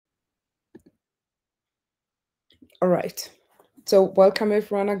All right. So welcome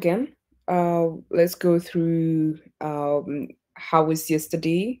everyone again. Let's go through how was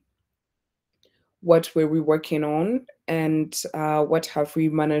yesterday, what were we working on, and what have we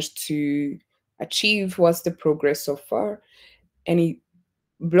managed to achieve? What's the progress so far? Any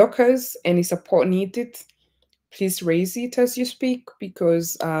blockers, any support needed? Please raise it as you speak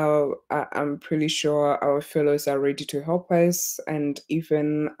because I'm pretty sure our fellows are ready to help us, and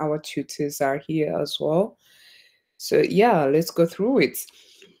even our tutors are here as well. So yeah, let's go through it.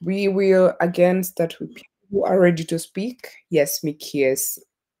 We will again start with people who are ready to speak. Yes, Mick, yes.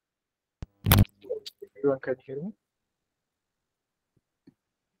 Everyone can hear me.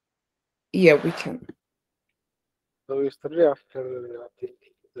 Yeah, we can. So yesterday, after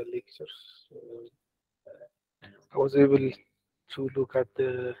attending the lectures, I was able to look at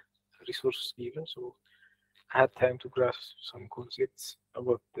the resources given. So I had time to grasp some concepts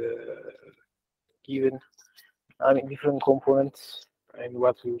about the given and different components and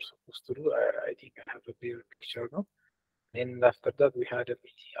what we were supposed to do. I think I have a clear picture now. And after that, we had a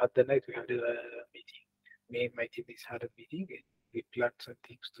meeting. At the night, we had a meeting. Me and my teammates had a meeting. And we planned some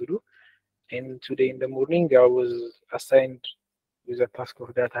things to do. And today in the morning, I was assigned with a task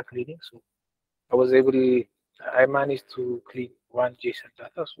of data cleaning. So I managed to clean one JSON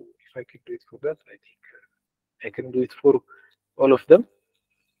data. So if I can do it for that, I think I can do it for all of them.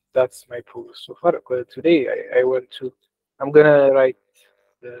 That's my progress so far. Today, I'm gonna write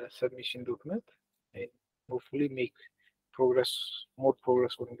the submission document and hopefully make more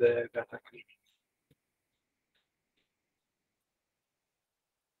progress on the data cleaning.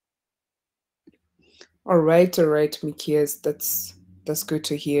 All right, Mikias. That's good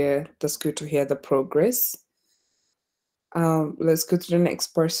to hear. That's good to hear the progress. Let's go to the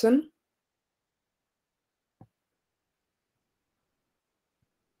next person.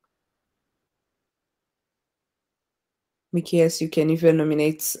 Mikias, you can even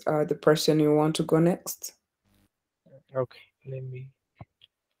nominate the person you want to go next. Okay, let me.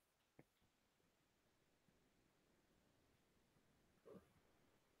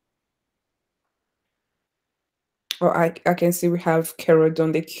 Oh, I can see we have Carol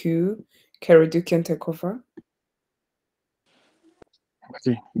on the queue. Carol, you can take over.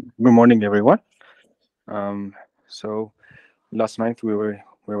 Okay. Good morning, everyone. Um, so last night we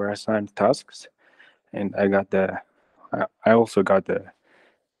were assigned tasks, and I also got the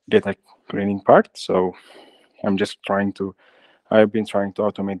data cleaning part. So I'm just trying to. I've been trying to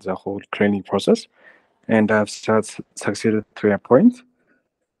automate the whole cleaning process, and I've succeeded to a point.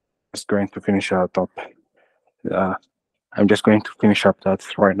 Just going to finish up. Uh, I'm just going to finish up that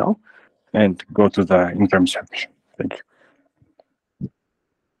right now, and go to the income section. Thank you.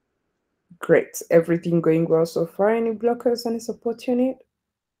 Great. Everything going well so far? Any blockers, any support you need?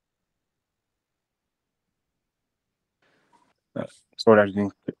 Sorry, I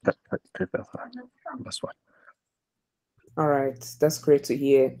didn't get that last one. All right. That's great to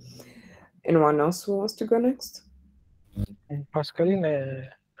hear. Anyone else who wants to go next? Pascaline,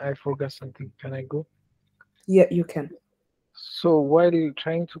 I forgot something. Can I go? Yeah, you can. So while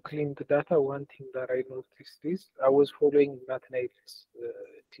trying to clean the data, one thing that I noticed is I was following Nathaniel's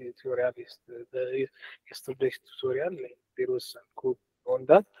tutorial, yesterday's tutorial. Like, there was some code on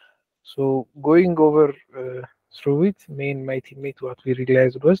that. So going over through it, me and my teammate, what we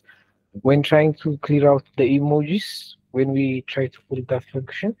realized was when trying to clear out the emojis, when we try to pull that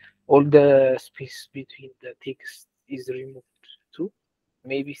function, all the space between the text is removed too.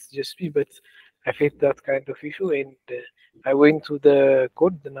 Maybe it's just me, but I faced that kind of issue, and I went to the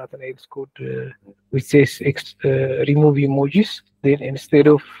code, the Nathaniel's code, which says remove emojis. Then instead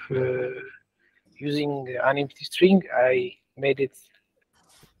of using an empty string, I made it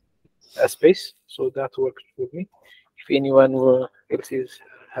a space, so that worked for me. If anyone else is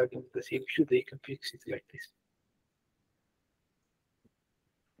having the same issue, they can fix it like this.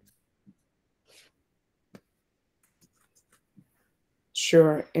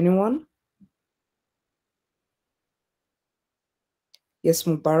 Sure. Anyone? Yes,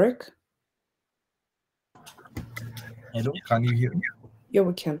 Mubarak. Hello, can you hear me? Yeah,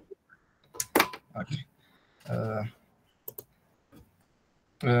 we can. Okay.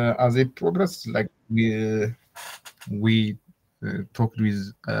 As a progress, like we talked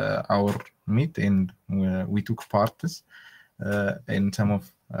with our meet, and we took parts and some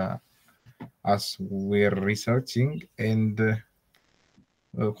of us were researching, and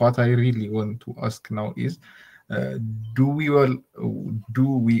what I really want to ask now is, uh, do we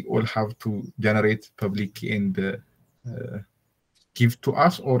all have to generate public and give to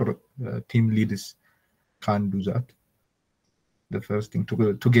us, or team leaders can do that? The first thing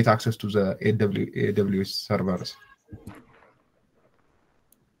to get access to the AWS servers.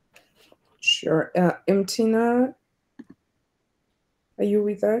 Sure. Mtina, are you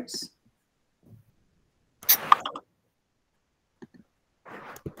with us?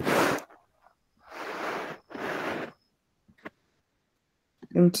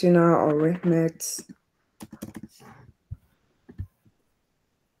 Mtina or Rehmet?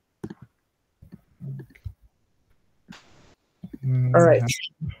 All right.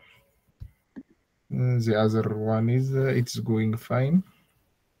 The other one is it's going fine.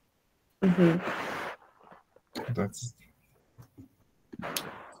 Mm-hmm. That's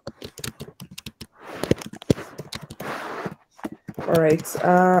all right.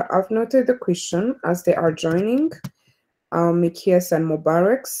 I've noted the question as they are joining. Mikias and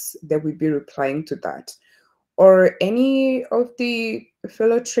Mubaraks, they will be replying to that. Or any of the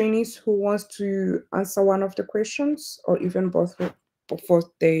fellow trainees who wants to answer one of the questions, or even both for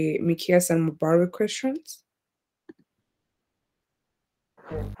the Mikias and Mubarak questions?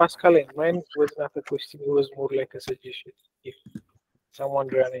 Pascal, and mine was not a question, it was more like a suggestion. If someone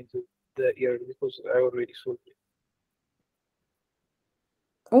ran into the error, because I already solved it.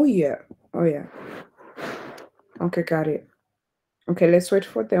 Oh, yeah. Oh, yeah. Okay, got it. Okay, let's wait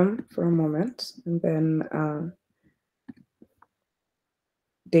for them for a moment, and then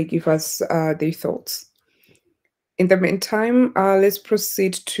they give us their thoughts. In the meantime, let's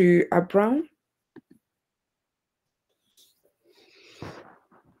proceed to Abraham.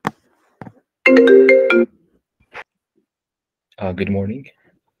 Good morning.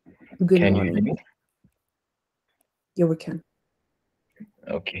 Good Can morning. you hear me? Yeah, we can.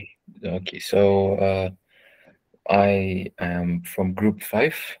 Okay. Okay. So I am from Group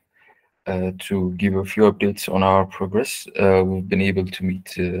 5 to give a few updates on our progress. We've been able to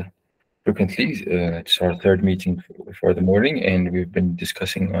meet frequently. It's our third meeting for the morning, and we've been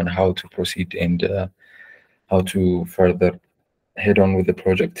discussing on how to proceed and how to further head on with the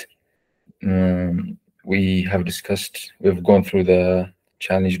project. We've gone through the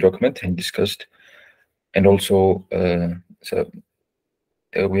challenge document and discussed, and also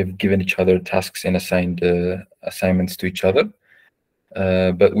we've given each other tasks and assigned assignments to each other.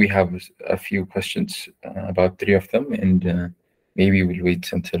 But we have a few questions, about 3 of them, and maybe we'll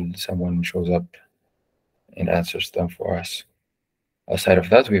wait until someone shows up and answers them for us. Aside of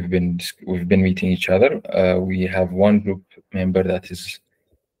that, we've been meeting each other. We have one group member that is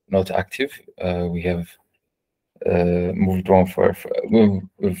not active. We have moved on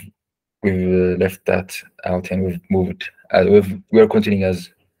we've left that out, and we've moved. We're continuing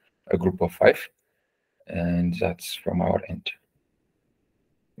as a group of 5, and that's from our end.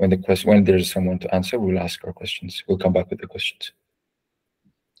 When there's someone to answer, we'll ask our questions. We'll come back with the questions.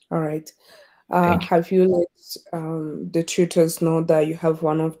 All right. Thank you. Have you let the tutors know that you have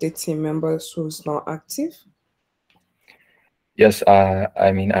one of the team members who's not active? Yes,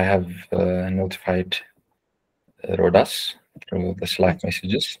 I mean, I have notified Rodas through the Slack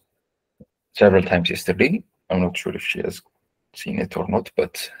messages several times yesterday. I'm not sure if she has seen it or not,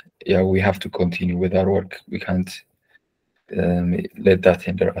 but yeah, we have to continue with our work. We can't let that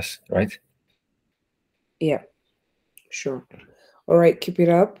hinder us, right? Yeah, sure. All right, keep it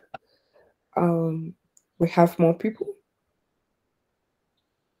up. We have more people.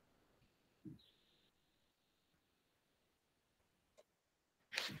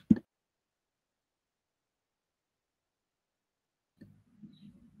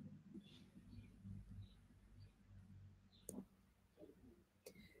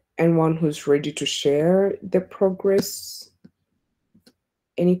 And one who's ready to share the progress.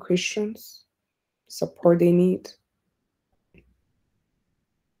 Any questions? Support they need?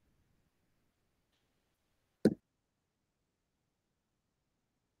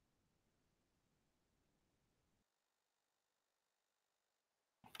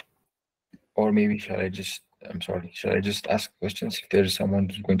 Or maybe shall I just ask questions if there's someone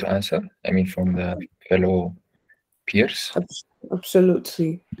who's going to answer? I mean, from the fellow peers?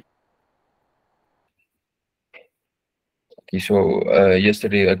 Absolutely. Okay, so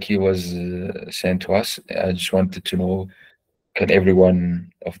yesterday a key was sent to us. I just wanted to know, can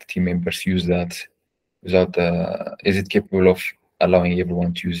everyone of the team members use that without is it capable of allowing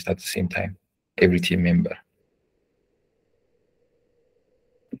everyone to use it at the same time, every team member?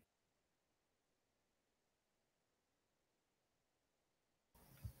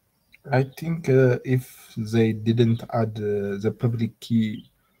 I think if they didn't add the public key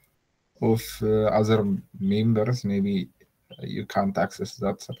of other members, maybe you can't access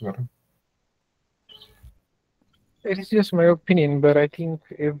that server. It is just my opinion, but I think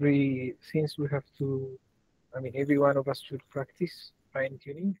since we have to, I mean, every one of us should practice fine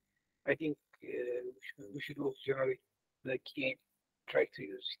tuning. I think we should all generate the key and try to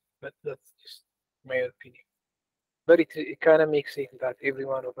use it. But that's just my opinion. But it kind of makes it that every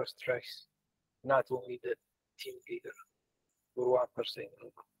one of us tries, not only the team leader or one person.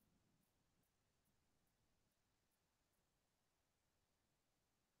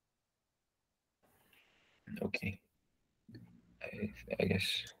 Okay, I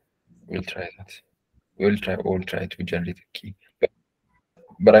guess we'll try that. We'll try to generate a key.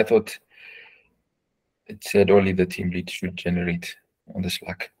 But I thought it said only the team lead should generate on the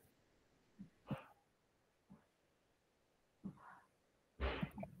Slack.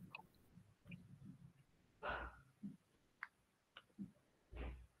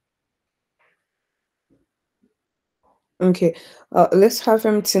 Okay, let's have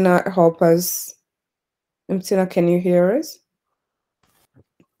Mtina help us. Mtina, can you hear us?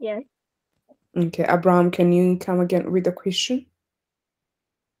 Yes. Okay, Abraham, can you come again with the question?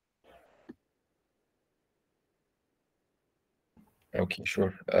 Okay,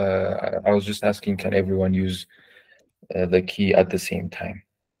 sure. I was just asking, can everyone use the key at the same time?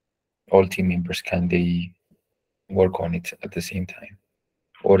 All team members, can they work on it at the same time?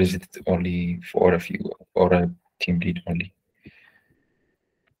 Or is it only for a few, or a team lead only?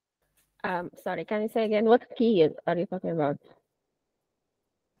 Sorry, can you say again? What key are you talking about?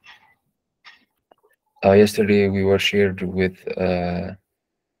 Yesterday we were shared with an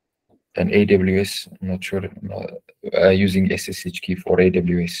AWS, I'm not sure, using SSH key for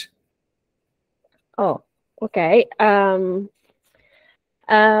AWS. Oh, okay. No,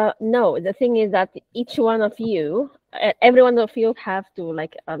 the thing is that each one of you, every one of you have to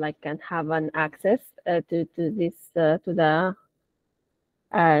can have an access to this to the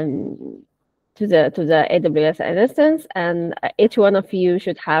AWS instance, and each one of you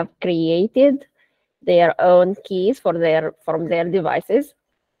should have created their own keys from their devices,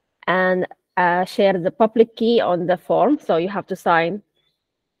 and share the public key on the form. So you have to sign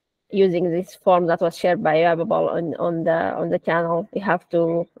using this form that was shared by Abel on the channel. You have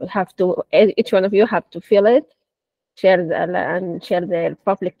to each one of you have to fill it, share their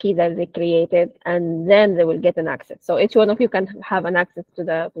public key that they created, and then they will get an access. So each one of you can have an access to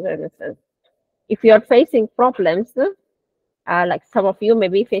the instance. If you are facing problems, like some of you may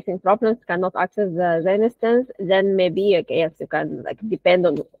be facing problems, cannot access the instance, then maybe okay, yes, you can depend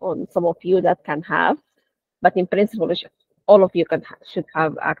on some of you that can have, but in principle, all of you should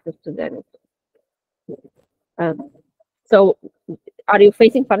have access to the instance. So, are you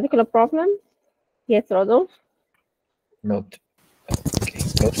facing particular problem? Yes, Rodolphe? Not, okay,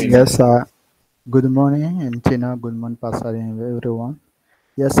 not really. Yes, good morning, and Tina. Good morning, Pastor, and everyone.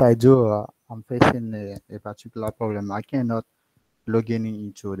 Yes, I do. I'm facing a particular problem. I cannot log in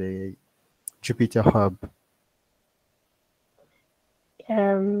into the Jupyter Hub.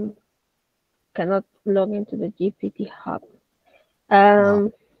 Cannot log into the GPT Hub.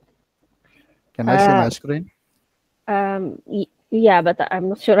 Can I see my screen? Yeah, but I'm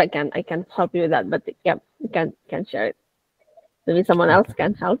not sure I can help you with that. But yeah, you can share it. Maybe someone else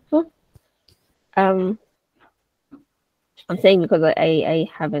can help. I'm saying because I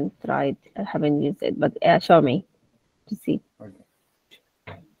haven't tried, I haven't used it, but show me to see. Okay.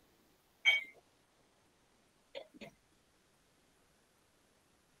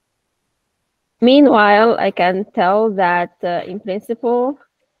 Meanwhile, I can tell that in principle,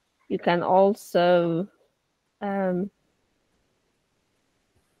 you can also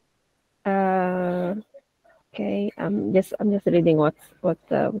okay. I'm just reading what's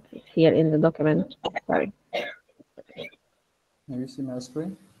here in the document. Sorry. Can you see my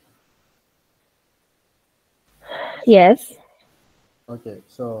screen? Yes. Okay.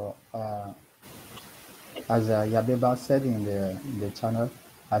 So, as Yabeba said in the channel,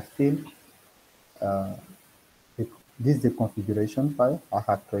 I feel this is the configuration file I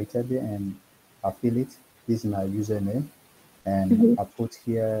have created it, and I fill it. This is my username, and I put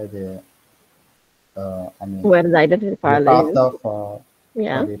here the where the identity file is. For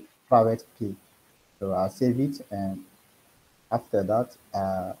the private key. So I save it, and after that,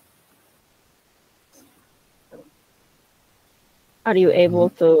 are you able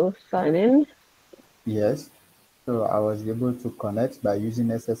to sign in? Yes. So I was able to connect by using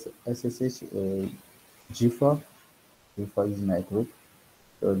SSH G4. G4 is my group.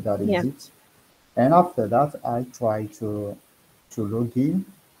 So that is it. And after that, I try to log in,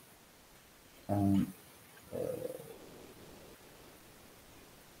 and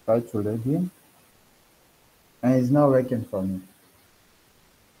and it's not working for me.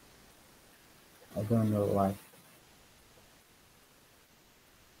 I don't know why.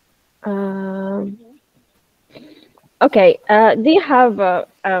 Okay. Do you have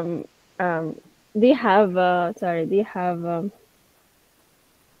do you have sorry? Do you have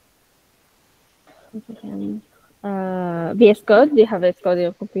VS Code? Do you have VS Code on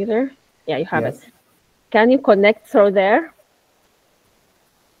your computer? Yeah, you have Yes. it. Can you connect through there?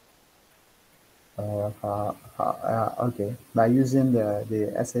 Okay. By using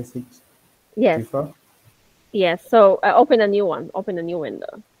the SSH Yes. before Yes. So open a new one. Open a new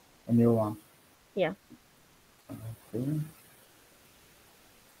window. a new one. Yeah. Okay.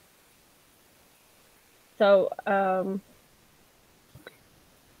 So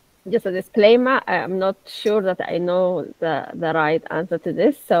just a disclaimer, I'm not sure that I know the right answer to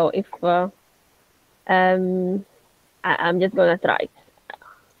this. So if I'm just gonna try.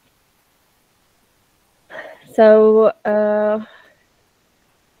 So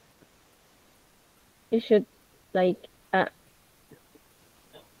you should like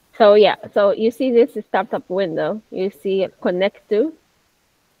so yeah, so you see this startup window, you see connect to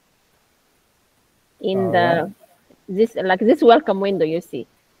in the this like this welcome window, you see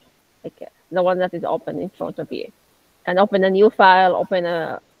like the one that is open in front of you, and open a new file, open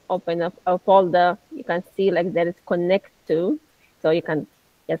a folder. You can see like there is connect to, so you can,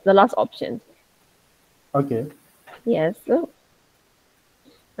 yes, the last option. Okay. Yes, and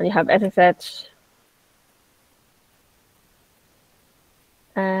you have SSH.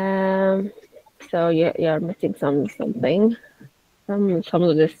 So you're missing something, some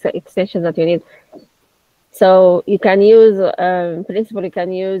of the extensions that you need. So you can use, in principle, you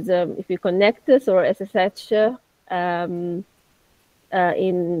can use if you connect this or SSH in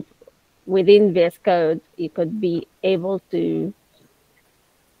within VS Code, you could be able to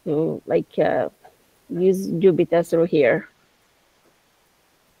like use Jupyter through here.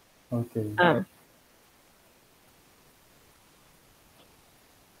 Okay.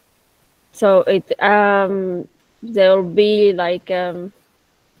 So it there will be like I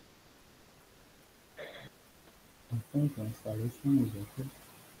think installation is okay.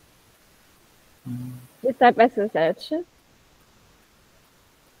 this type SSH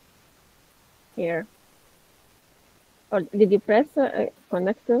here. Or did you press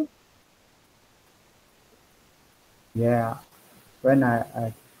connect to? Yeah. When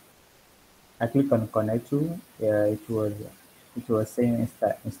I click on connect to, it was saying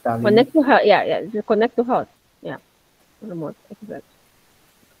installing. Connect to host. Yeah, yeah. Connect to host. Yeah, remote. Exactly.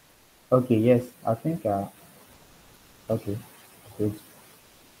 Okay. Yes. I think. Okay. Good.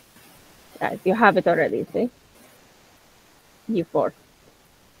 Yeah, you have it already. See, U4.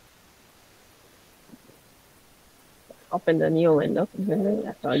 Open the new window.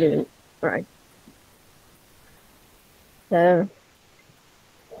 That's all you right. So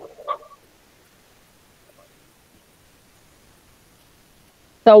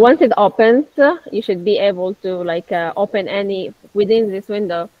once it opens, you should be able to like open any within this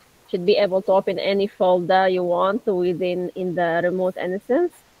window. Should be able to open any folder you want within in the remote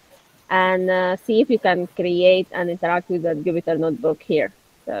instance, and see if you can create and interact with the Jupyter notebook here.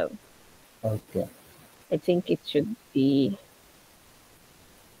 So Okay. I think it should be.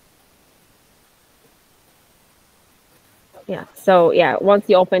 Yeah. So yeah, once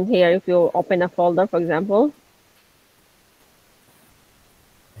you open here, if you open a folder, for example.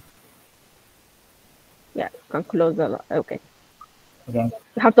 Yeah, you can close the. Okay. Okay.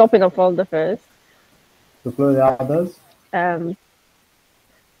 You have to open a folder first. To close the others.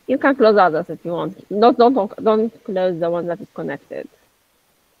 You can close others if you want. Don't close the one that is connected.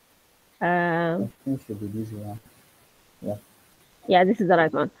 I think it should be this one. Yeah. Yeah, this is the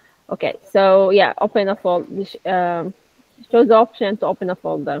right one. Okay, so yeah, open a folder. Shows the option to open a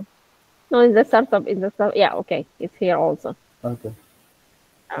folder. No, in the startup, yeah, okay, it's here also. Okay.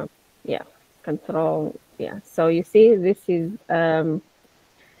 Yeah, control. Yeah, so you see, this is My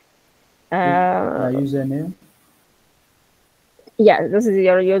username. Yeah, this is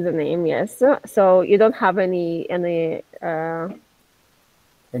your username. Yes. So you don't have any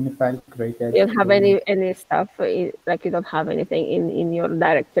file created. You don't have any stuff like you don't have anything in your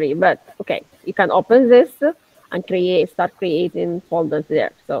directory. But okay, you can open this and start creating folders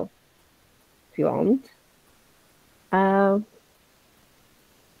there. So if you want,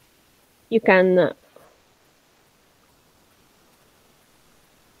 you can.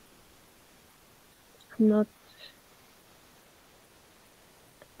 I'm not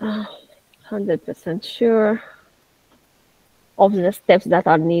 100% sure of the steps that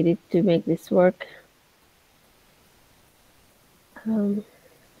are needed to make this work. So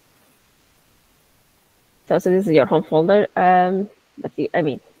this is your home folder. But you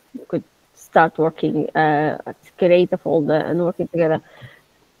could start working, create a folder and working together.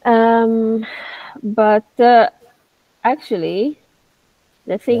 But Actually,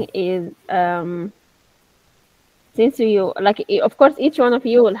 the thing is, since you of course, each one of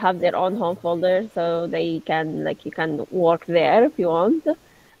you will have their own home folder, so they can you can work there if you want.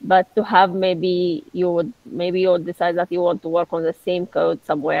 But to have maybe you would decide that you want to work on the same code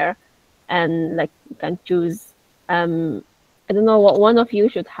somewhere, and you can choose. I don't know what one of you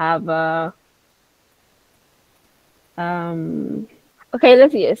should have. Okay,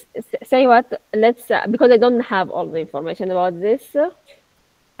 let's say what. Let's because I don't have all the information about this.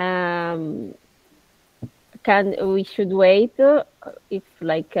 We should wait if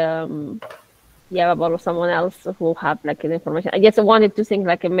or someone else who have the information. I just wanted to think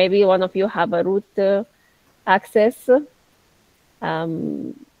maybe one of you have a root access.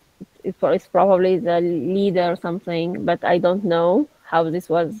 It's probably the leader or something, but I don't know how this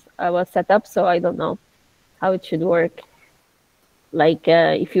was set up, so I don't know how it should work.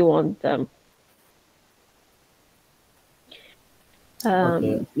 If you want.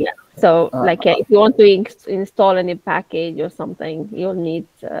 Okay. Yeah. So if you want to install any package or something, you'll need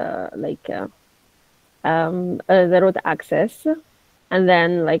the root access, and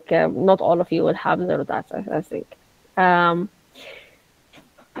then not all of you will have the root access, I think.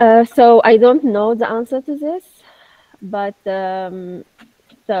 So I don't know the answer to this, but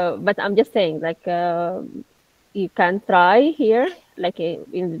but I'm just saying you can try here,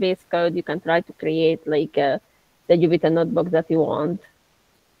 in VS Code, you can try to create the Jupyter notebook that you want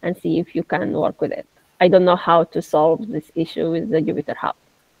and see if you can work with it. I don't know how to solve this issue with the Jupyter Hub.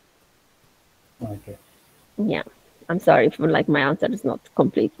 Okay. Yeah, I'm sorry if my answer is not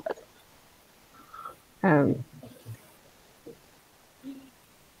complete, but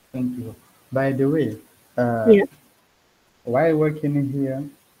Thank you. By the way, yeah. while working in here,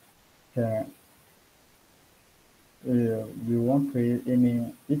 we won't create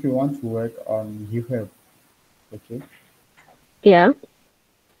any. If you want to work on GitHub, okay? Yeah.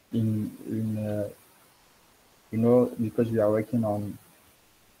 In because we are working on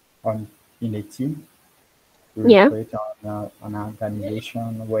in a team, we will create an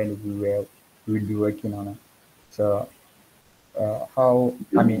organization when we will be working on it. So how,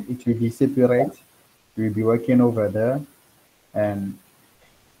 I mean, it will be separate. We'll be working over there, and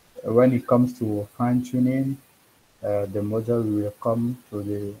when it comes to fine tuning, the model will come to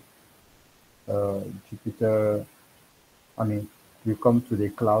the Jupyter. I mean, we come to the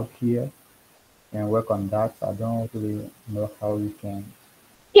cloud here and work on that. I don't really know how we can.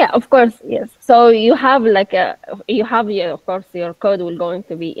 Yeah, of course, yes. So you have of course your code will going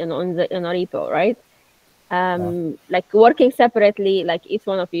to be in a repo, right? Working separately, each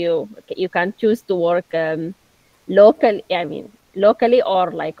one of you can choose to work locally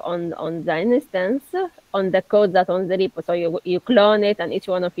or on the instance on the code that's on the repo. So you clone it, and each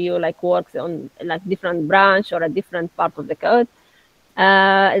one of you works on different branch or a different part of the code.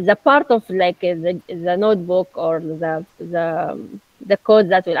 The part of the notebook or the code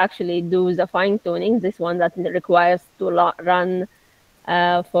that will actually do the fine tuning, this one that requires to run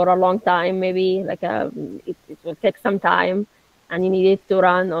for a long time, maybe it will take some time, and you need it to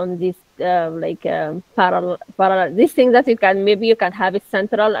run on this parallel. This thing that you can have it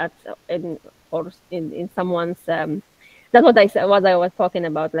central in someone's. That's what I was talking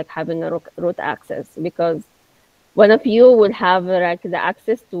about, having a root access, because one of you will have the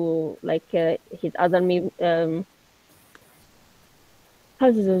access to his other how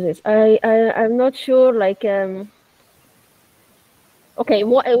to do this. I'm not sure okay,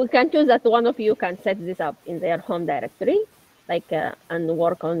 we can choose that one of you can set this up in their home directory, and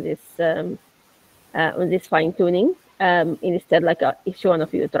work on this fine tuning. Instead, each one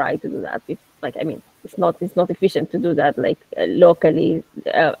of you try to do that. It's not efficient to do that locally.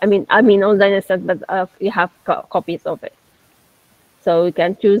 I mean on the instance, but you have copies of it. So you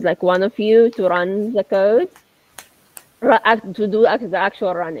can choose one of you to run the code, to do the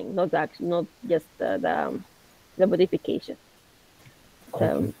actual running, not just the modification.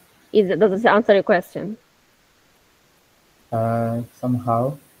 So, does it answer your question?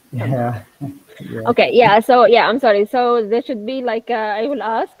 Somehow, yeah. Okay, yeah. So yeah, I'm sorry. So there should be I will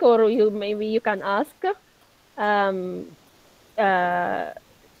ask, or maybe you can ask, on the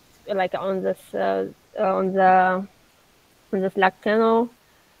Slack channel,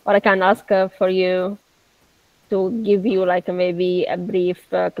 or I can ask for you to give you maybe a brief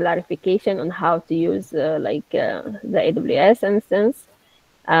clarification on how to use the AWS instance.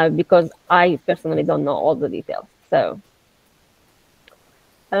 Because I personally don't know all the details. So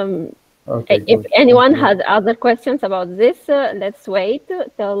okay, if anyone has other questions about this, let's wait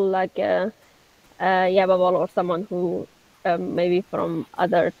till Yababal or someone who maybe from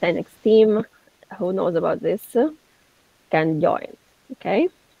other 10x team who knows about this can join. Okay.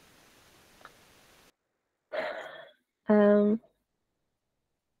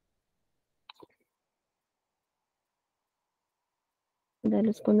 There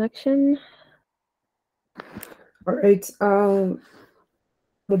is connection. All right.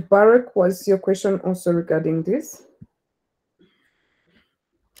 Mubarak, was your question also regarding this?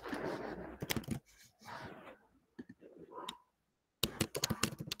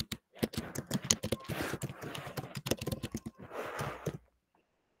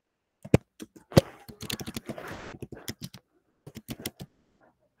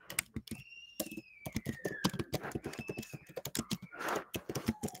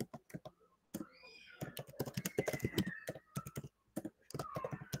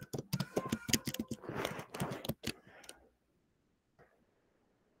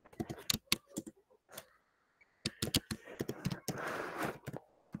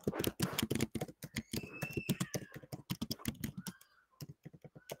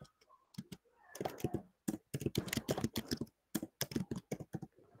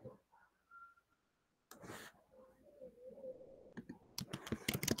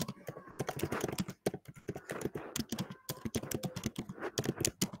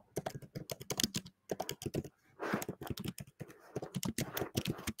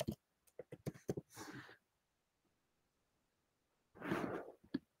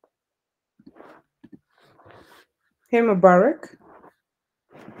 Hey, Mubarak.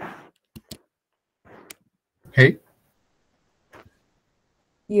 Hey.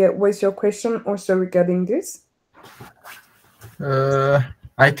 Yeah, was your question also regarding this?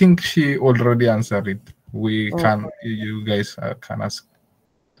 I think she already answered it. We Oh. can, you guys can ask.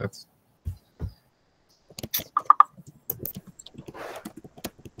 That's.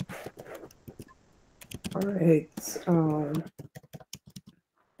 All right.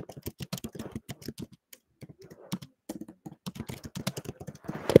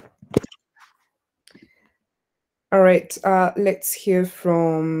 All right. Let's hear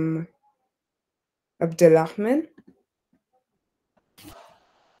from Abdelrahman.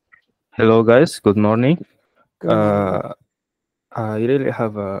 Hello, guys. Good morning. Good morning. I really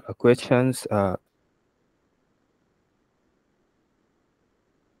have questions.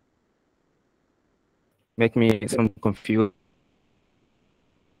 Make me some confused.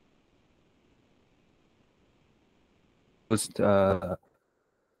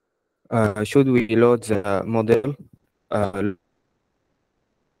 Should we load the model,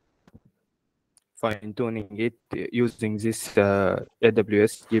 fine-tuning it using this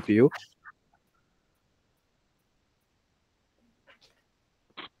AWS GPU?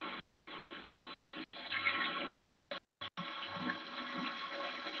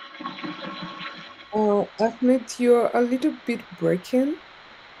 Ahmed, you're a little bit breaking.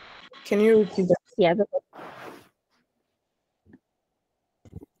 Can you repeat that? Yeah.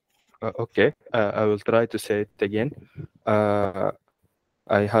 Okay, I will try to say it again. I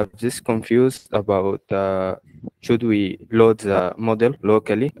have this confused about should we load the model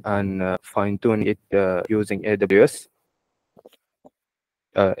locally and fine-tune it using AWS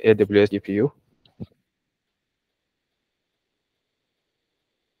GPU?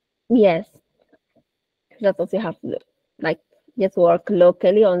 Yes. That's what you have to do. Like just work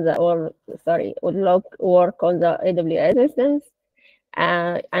locally on the work on the AWS instance.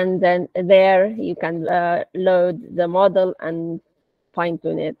 And then there you can load the model and fine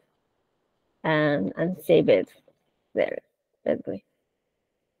tune it and save it there, basically.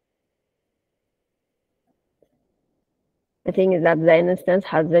 The thing is that the instance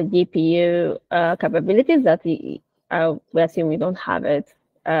has the GPU capabilities that we assume you don't have it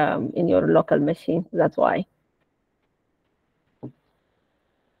in your local machine. That's why.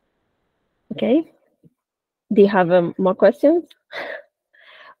 Okay. Do you have more questions?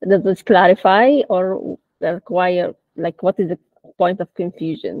 Does this clarify or require, like, what is the point of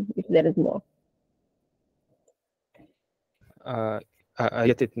confusion if there is more? I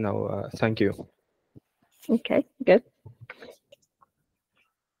get it now. Thank you. Okay, good.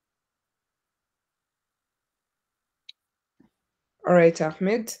 All right,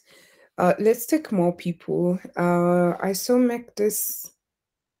 Ahmed. Let's take more people. I saw Mektis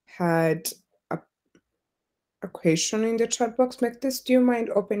had a question in the chat box. Mektis, do you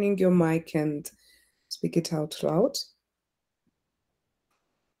mind opening your mic and speak it out loud?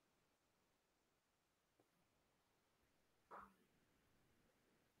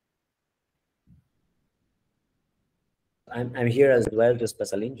 I'm here as well, just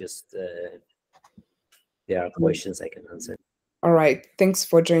Basaline, there are questions I can answer. All right, thanks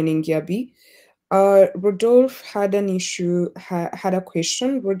for joining, Yabi. Rodolphe had an issue, had a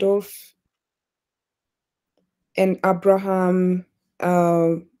question. Rodolphe, And Abraham,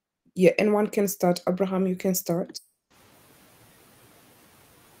 yeah, anyone can start. Abraham, you can start.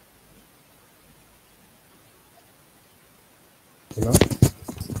 Hello.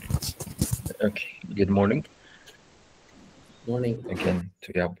 Okay, good morning. Morning. Again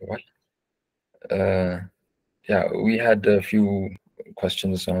to Yabawal. Yeah, we had a few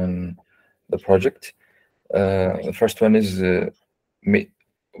questions on the project. The first one is,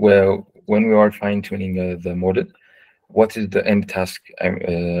 well, when we are fine-tuning the model, what is the end task?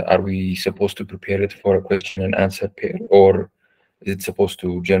 Are we supposed to prepare it for a question and answer pair, or is it supposed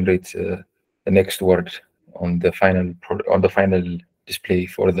to generate the next word on the final display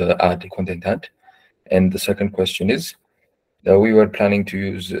for the ad content ad? And the second question is, we were planning to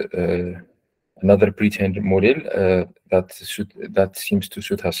use another pre-trained model that seems to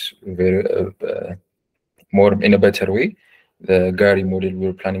suit us very more in a better way. The Gary model, we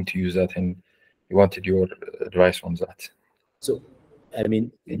were planning to use that, and we wanted your advice on that. So, I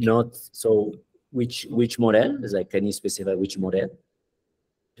mean, not so. Which model is like? Can you specify which model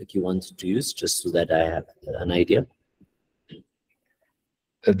like you want to use, just so that I have an idea?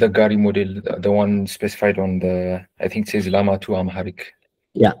 The Gary model, the one specified on the, I think it says Llama 2 Amharic.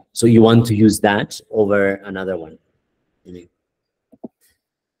 Yeah. So you want to use that over another one? You mean?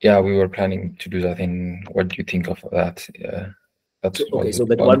 Yeah, we were planning to do that. And what do you think of that? That's okay. So,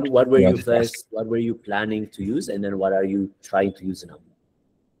 but what were you first? What were you planning to use, and then what are you trying to use now?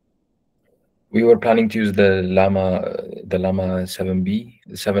 We were planning to use the Llama 7B,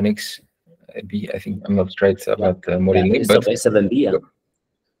 the 7X B. I think I'm not right about the model name, but okay, 7B.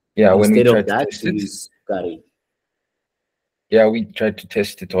 Yeah, when we instead tried of that, to test to it, use Gary. Yeah, we tried to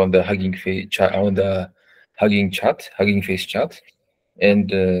test it on the Hugging Face chat, Hugging Face chat,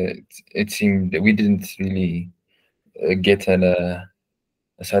 and it seemed that we didn't really get a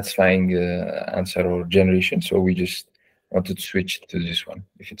satisfying answer or generation. So we just wanted to switch to this one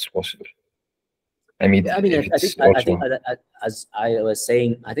if it's possible. I mean, I think as I was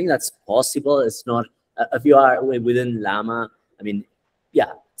saying, I think that's possible. It's not if you are within Llama. I mean,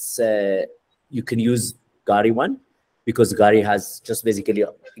 yeah, it's, you can use Gary one, because Gary has just basically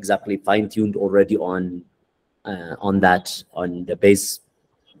exactly fine-tuned already on the base,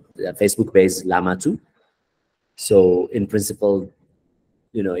 Facebook base Llama 2. So in principle,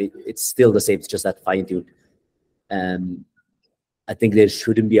 you know, it's still the same. It's just that fine-tuned. I think there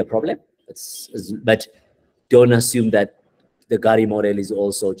shouldn't be a problem. But don't assume that the Gary model is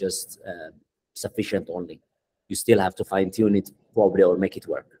also just sufficient only. You still have to fine-tune it probably or make it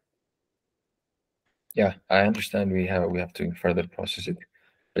work. Yeah, I understand. We have to further process it.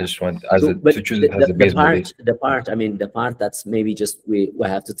 I just want to choose it as a base model. The part that's maybe just we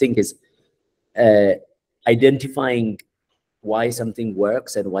have to think is identifying why something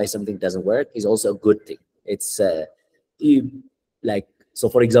works and why something doesn't work is also a good thing. It's like, so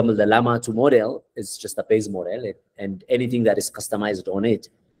for example, the Llama 2 model is just a base model, and anything that is customized on it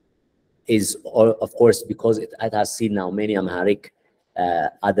is, of course, because it has seen now many Amharic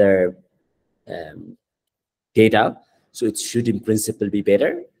other data, so it should in principle be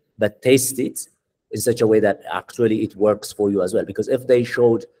better, but test it in such a way that actually it works for you as well. Because if they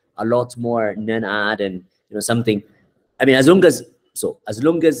showed a lot more non-ad and something, I mean, as long as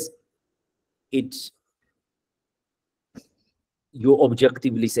it, you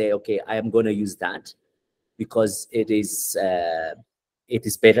objectively say, okay, I am going to use that because it is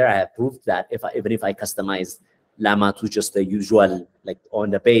better. I have proved that even if I customize Llama to just the usual, like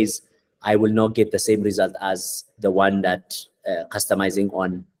on the base, I will not get the same result as the one that customizing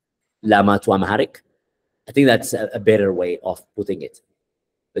on Llama to Amharic. I think that's a better way of putting it.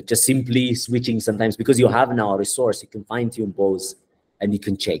 But just simply switching sometimes, because you have now a resource, you can fine-tune both and you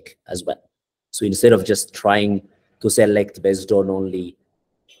can check as well. So instead of just trying to select based on only,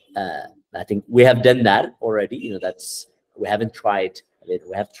 I think we have done that already. We haven't tried. We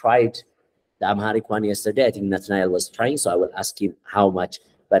have tried the Amharic one yesterday. I think Nathaniel was trying, so I will ask him how much.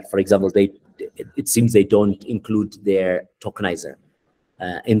 But for example, it seems they don't include their tokenizer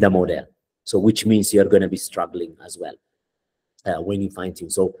in the model, so which means you're going to be struggling as well when you fine-tune.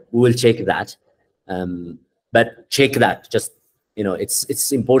 So we will check that, but check that. Just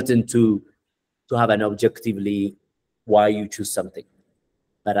it's important to have an objectively why you choose something.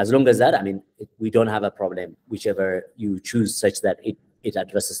 But as long as that, I mean, we don't have a problem whichever you choose, such that it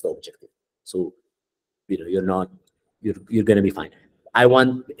addresses the objective. So you're going to be fine. I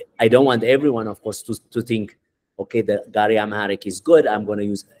don't want everyone, of course, to think, okay, the Gary Amharic is good, I'm going to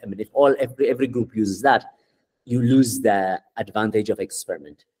use. I mean, if every group uses that, you lose the advantage of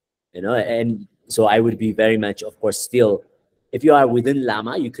experiment, and so I would be very much, of course, still, if you are within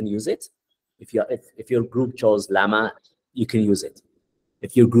Llama, you can use it, if your group chose Llama, you can use it.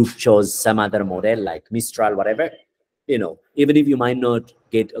 If your group chose some other model like Mistral, whatever, you know, even if you might not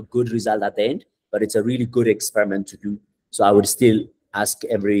get a good result at the end, but it's a really good experiment to do. So I would still ask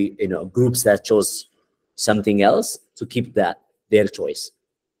every, you know, groups that chose something else to keep their choice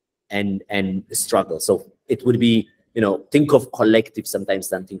and struggle. So it would be, you know, think of collective sometimes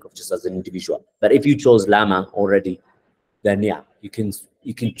than think of just as an individual. But if you chose Llama already, then yeah, you can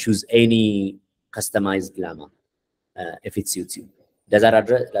choose any customized Llama if it suits you. Does that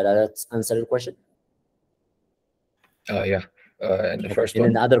answer your question? Yeah. And the first and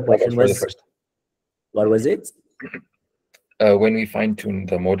one. then the other question was, what was it? When we fine tune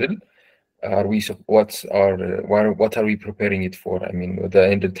the model, what are we preparing it for? I mean, the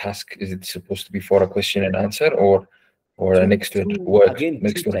ended task, is it supposed to be for a question and answer or a next word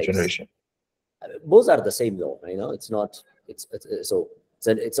generation? Both are the same though, you know. It's not. It's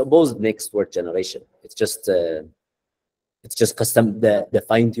a both next word generation. It's just custom. The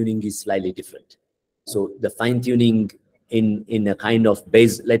fine tuning is slightly different. So the fine tuning in a kind of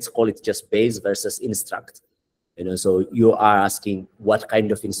base, let's call it just base versus instruct. You know, so you are asking what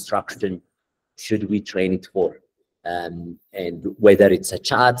kind of instruction should we train it for, and whether it's a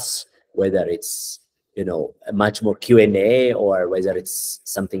chats, whether it's, you know, a much more Q&A, or whether it's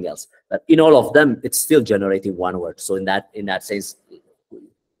something else. But in all of them, it's still generating one word. So in that sense,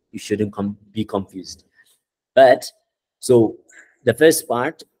 you shouldn't be confused. But so the first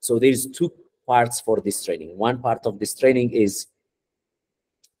part, so there's two parts for this training. One part of this training is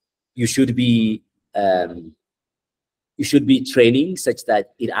you should be training such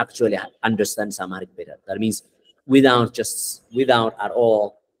that it actually understands Amharic better. That means without at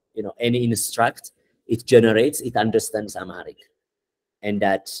all, you know, any instruct, it understands Amharic. And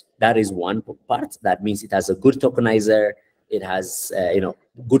that is one part. That means it has a good tokenizer. It has, you know,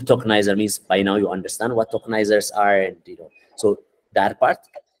 good tokenizer means by now you understand what tokenizers are, and, you know, so that part.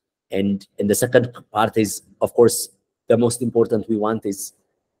 And the second part is, of course, the most important we want is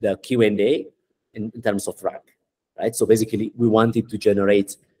the Q&A in terms of RAG, right? So basically, we want it to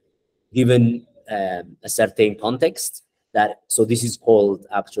generate, given a certain context, so this is called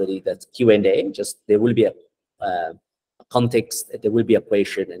actually that Q&A. Just there will be a context, there will be a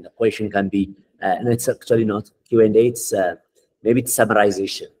question, and the question can be, and it's actually not Q&A, it's maybe it's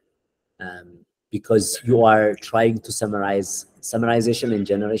summarization, because you are trying to summarize summarization and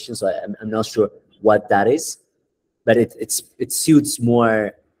generation. So I'm not sure what that is, but it's suiting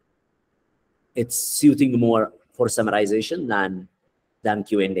more for summarization than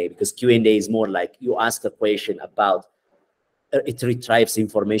Q&A, because Q&A is more like you ask a question about, it retrieves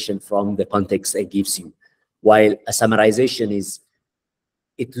information from the context it gives you, while a summarization is,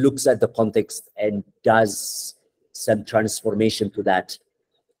 it looks at the context and does some transformation to that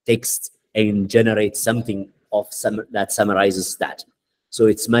text and generates something that summarizes that. So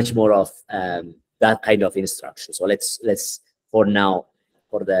it's much more of that kind of instruction. So let's for now,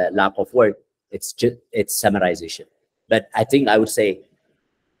 for the lack of word, it's summarization. But I think I would say,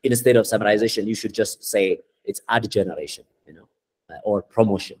 instead of summarization, you should just say it's ad generation, you know, or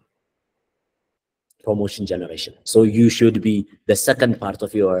promotion generation. So you should be, the second part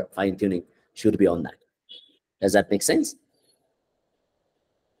of your fine tuning should be on that. Does that make sense?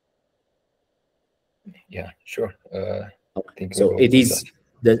 Yeah, sure. Okay. So it is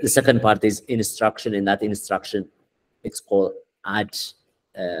the second part is instruction, and that instruction, it's called ad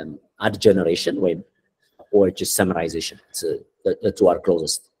generation, or just summarization. So the two are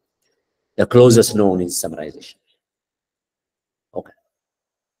closest. The closest known is summarization. Okay.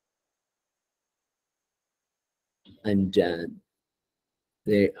 And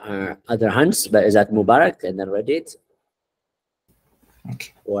there are other hands, but is that Mubarak and then Reddit?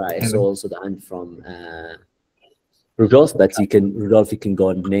 Okay. Or I saw also the hand from Rudolph, but you can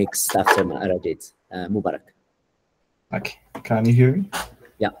go next after Reddit. Mubarak. Okay. Can you hear me?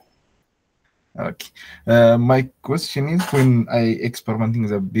 Yeah. Okay. My question is, when I experimenting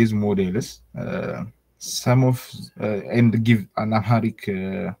the base models, some of and give an Amharic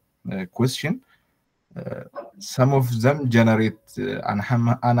question, some of them generate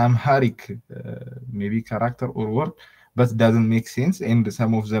an Amharic maybe character or word, but doesn't make sense, and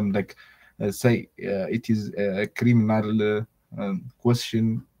some of them like say it is a criminal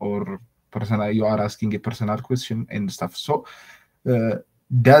question, or personal, you are asking a personal question and stuff. So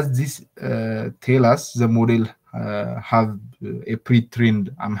does this tell us the model have a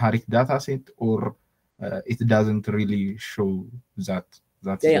pre-trained Amharic data set, or it doesn't really show that?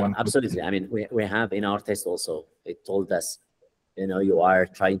 That's one absolutely. question. I mean, we have in our test also, it told us, you know, you are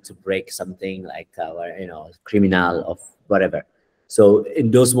trying to break something like, you know, criminal of whatever. So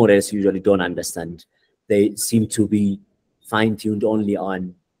in those models, usually don't understand. They seem to be fine-tuned only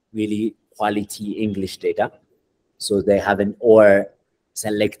on really quality English data. So they haven't or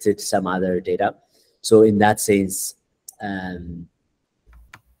selected some other data. So in that sense,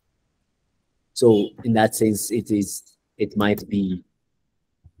 it might be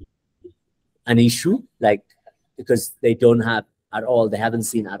an issue, like, because they don't have at all, they haven't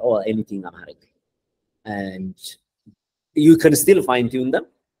seen at all anything Amharic. And you can still fine tune them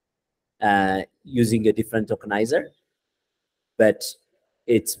using a different tokenizer, but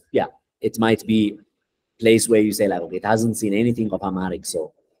it might be a place where you say like, okay, it hasn't seen anything of Amharic,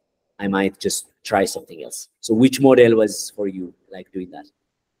 so I might just try something else. So which model was for you, like doing that?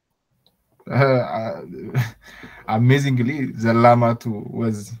 Amazingly, the Llama 2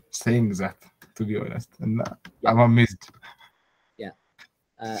 was saying that, to be honest, and I'm amazed. Yeah,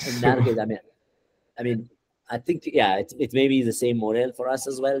 in that case, I mean, I think it may be the same model for us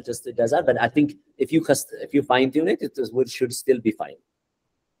as well. Just it does that, but I think if you fine tune it, should still be fine.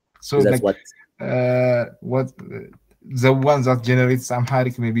 So that's like, what the one that generates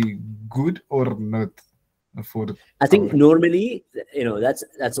Amharic may be good or not. I think normally,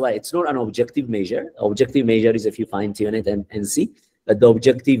 that's why it's not an objective measure. Objective measure is if you fine tune it and see. But the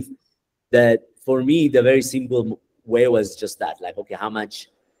objective, that for me, the very simple way was just that, like, okay, how much,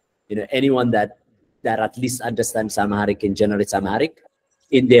 anyone that at least understands Amharic and generates Amharic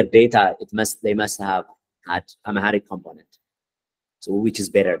in their data, they must have had Amharic component. So which is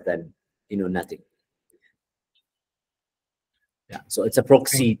better than nothing. Yeah. So it's a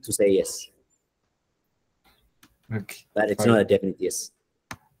proxy to say yes. Okay. But it's not a definite yes.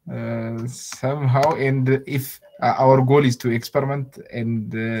 Somehow, and if our goal is to experiment,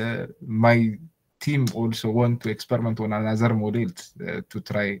 and my team also want to experiment on another model to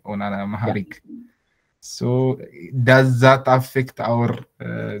try on an Amharic. Yeah. So does that affect our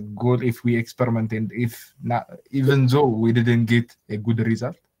goal if we experiment, and if not, even though we didn't get a good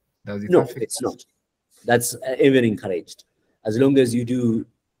result? Does it affect it's not. That's even encouraged. As long as you do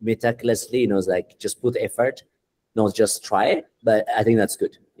meticulously, like just put effort, not just try it. But I think that's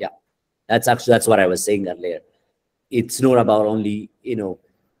good. Yeah, that's what I was saying earlier. It's not about only,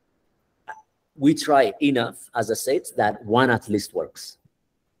 we try enough, as I said, that one at least works.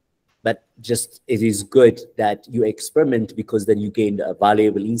 But just it is good that you experiment, because then you gain a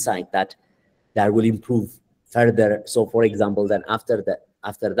valuable insight that will improve further. So for example, then after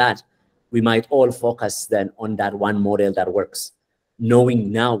that, we might all focus then on that one model that works,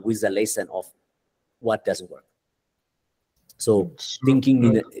 knowing now with the lesson of what doesn't work. So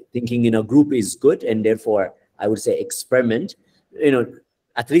thinking in a group is good, and therefore I would say experiment.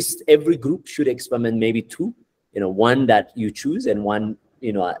 At least every group should experiment maybe two. One that you choose, and one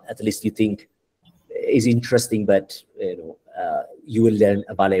at least you think is interesting, but you will learn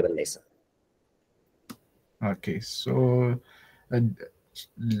a valuable lesson. Okay, so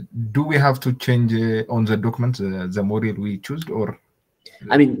do we have to change on the document the model we choose, or?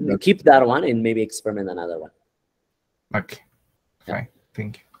 I mean, keep that one and maybe experiment another one. Okay, fine,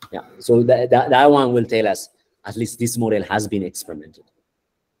 thank you. Yeah, so that one will tell us at least this model has been experimented,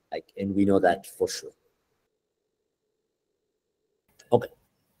 and we know that for sure. Okay,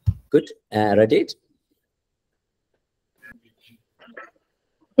 good. Radit?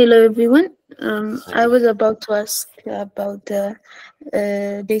 Hello, everyone. I was about to ask about the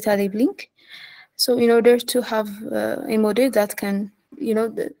data labeling. So in order to have a model that can,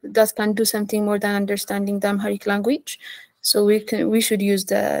 that can do something more than understanding the Amharic language, so we should use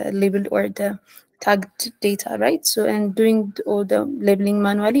the labeled or the tagged data, right? So, and doing all the labeling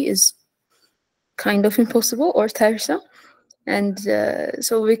manually is kind of impossible or tiresome. And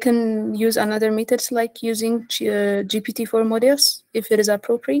so we can use another methods like using GPT-4 models if it is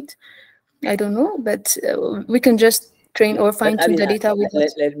appropriate. I don't know, but we can just train or fine-tune the data with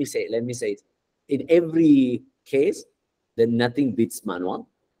that. Let me say it. In every case, then nothing beats manual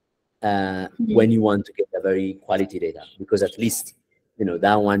when you want to get a very quality data, because at least,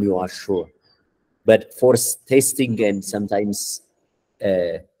 that one you are sure. But for testing and sometimes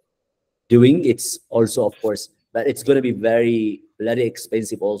doing, it's also, of course, but it's going to be very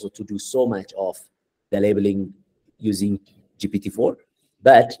expensive also to do so much of the labeling using GPT-4.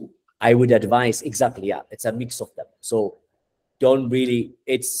 But I would advise, exactly, it's a mix of them. So don't really,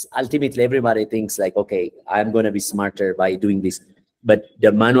 it's ultimately everybody thinks like, okay, I'm going to be smarter by doing this, but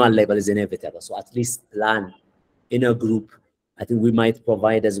the manual label is inevitable. So at least plan in a group. I think we might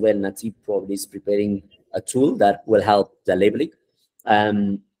provide as well, Natib probably is preparing a tool that will help the labeling.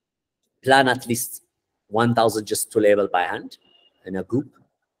 Plan at least 1,000 just to label by hand in a group.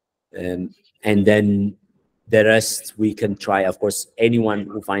 And then The rest we can try. Of course, anyone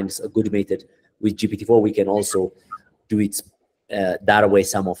who finds a good method with GPT-4, we can also do it that way,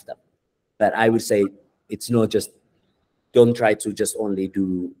 some of them. But I would say it's not just, don't try to just only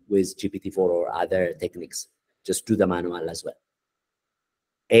do with GPT-4 or other techniques. Just do the manual as well.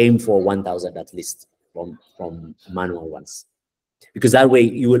 Aim for 1,000 at least from manual ones, because that way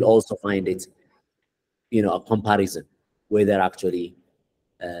you will also find it, you know, a comparison whether actually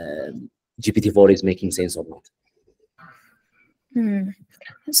GPT-4 is making sense or not.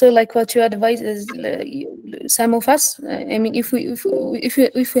 So like what you advise is some of us, I mean, if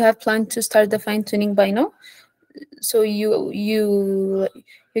we have planned to start the fine tuning by now, so you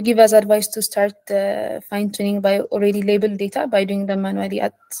give us advice to start the fine tuning by already labeled data by doing them manually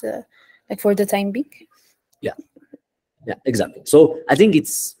at like for the time being. Yeah, exactly. So I think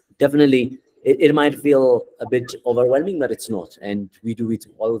it's definitely, it might feel a bit overwhelming, but it's not. And we do it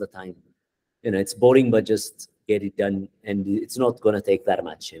all the time. You know, it's boring, but just get it done. And it's not going to take that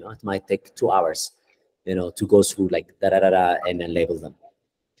much. You know, it might take 2 hours, you know, to go through like and then label them.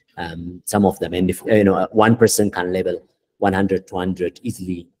 Some of them. And if, you know, one person can label 100, 200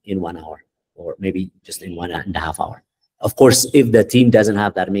 easily in 1 hour, or maybe just in 1.5 hours. Of course, if the team doesn't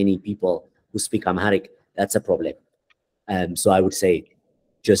have that many people who speak Amharic, that's a problem. So I would say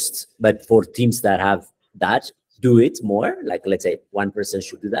just, but for teams that have that, do it more. Like, let's say one person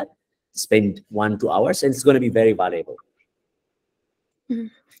should do that, spend 1 2 hours, and it's going to be very valuable.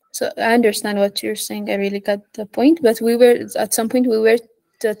 So I understand what you're saying. I really got the point. But we were, at some point, we were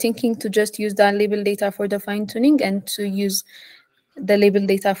thinking to just use the label data for the fine tuning and to use the label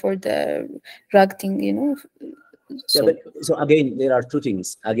data for the RAG thing, you know. So, yeah, but, so again, there are 2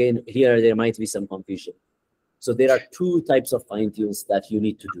 things. Again, here there might be some confusion. So there are 2 types of fine tunes that you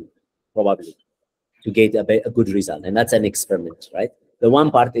need to do, probably, to get a good result. And that's an experiment, right? The one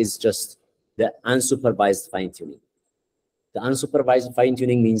part is just the unsupervised fine tuning. The unsupervised fine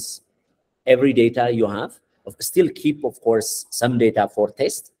tuning means every data you have, still keep, of course, some data for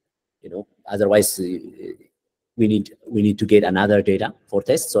test, you know, otherwise we need to get another data for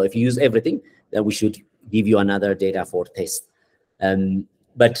test. So if you use everything, then we should give you another data for test.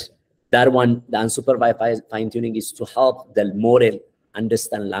 But that one, the unsupervised fine tuning, is to help the model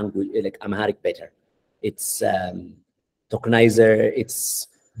understand language, like Amharic, better. It's tokenizer, its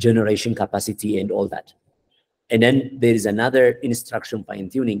generation capacity, and all that. And then there is another instruction fine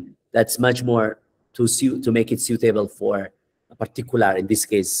tuning that's much more to make it suitable for a particular, in this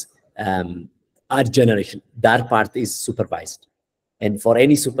case, art generation. That part is supervised. And for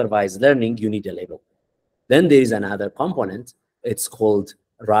any supervised learning, you need a label. Then there is another component. It's called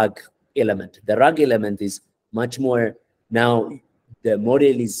RAG element. The RAG element is much more, now the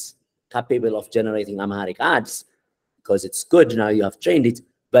model is capable of generating Amharic ads because it's good. Now you have trained it,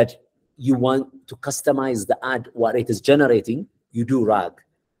 but you want to customize the ad, what it is generating, you do RAG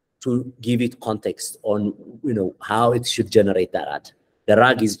to give it context on, you know, how it should generate that ad. The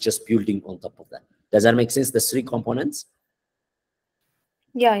RAG is just building on top of that. Does that make sense? The 3 components?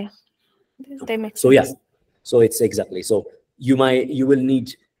 Yeah. They make sense. So yeah, so it's exactly. So you will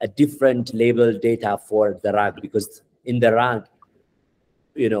need a different label data for the RAG, because in the RAG,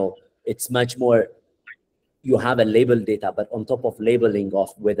 you know, it's much more, you have a label data, but on top of labeling of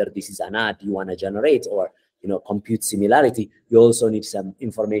whether this is an ad you want to generate or, you know, compute similarity, you also need some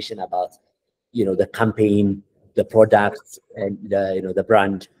information about, you know, the campaign, the product, and the, you know, the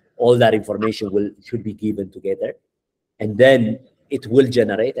brand. All that information should be given together, and then it will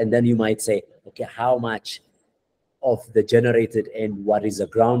generate. And then you might say, okay, how much of the generated and what is the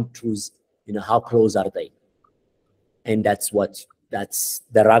ground truth, you know, how close are they? And that's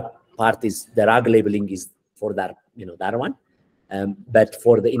the RAG part, is the RAG labeling is for that, you know, that one. But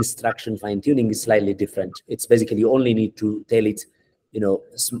for the instruction fine tuning is slightly different. It's basically, you only need to tell it, you know,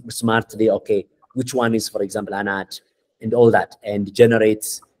 smartly, okay, which one is, for example, an ad, and all that, and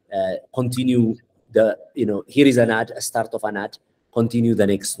generates, continue the, you know, here is an ad, a start of an ad, continue the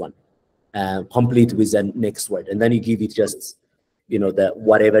next one, complete with the next word. And then you give it just, you know, the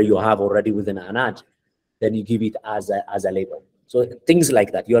whatever you have already within an ad, then you give it as a label. So things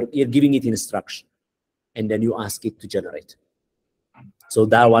like that, you're giving it instruction, and then you ask it to generate. So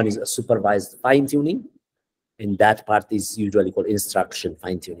that one is a supervised fine tuning, and that part is usually called instruction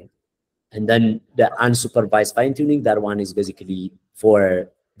fine tuning. And then the unsupervised fine tuning, that one is basically for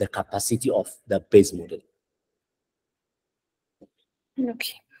the capacity of the base model.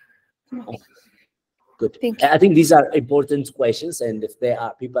 Okay. Good. Thank you. I think these are important questions, and if there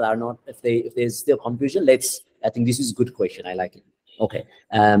are people are not, if there's still confusion, I think this is a good question. I like it. Okay.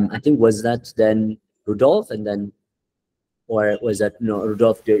 I think was that then Rudolph, and then Or was that no,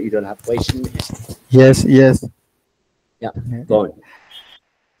 Rudolph? You don't have question? Yes, yes. Yeah, go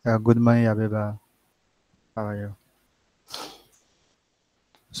on. Good morning, Abeba. How are you?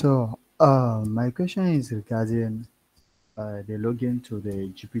 So, my question is regarding the login to the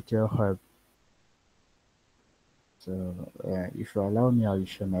Jupyter Hub. So, if you allow me, I will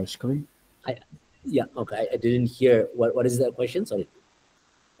share my screen. Yeah, okay. I didn't hear. What is the question? Sorry.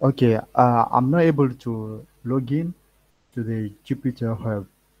 Okay, I'm not able to log in to the Jupyter Hub.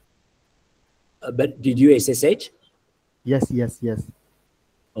 But did you SSH? Yes, yes, yes.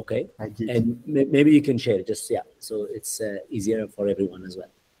 Okay. I did. And maybe you can share it. Just yeah, so it's easier for everyone as well.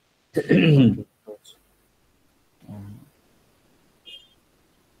 Okay.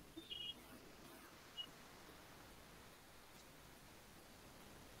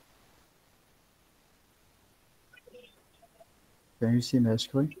 Can you see my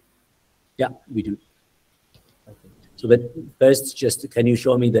screen? Yeah, we do. Okay. So, but first, just can you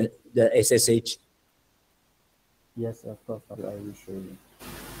show me the SSH? Yes, of course. I will show you.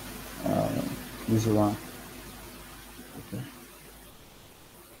 This one. Okay.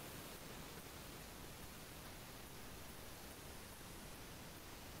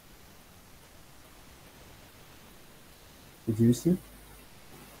 Did you see?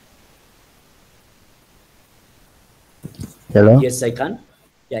 Hello? Yes, I can.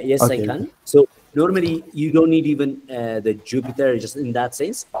 Yeah, yes, Okay. I can. So normally you don't need even the Jupyter, just in that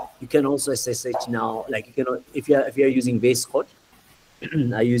sense. You can also SSH now, like you can, if you're using base code,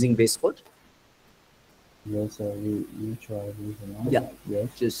 are you using base code? Yes, we try this one. Yeah. Yes.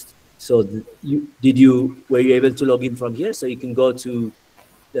 Just so were you able to log in from here? So you can go to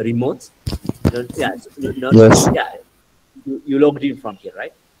the remote. Yeah. Yes. Yeah. You logged in from here,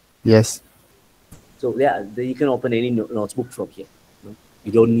 right? Yes. So yeah, you can open any notebook from here.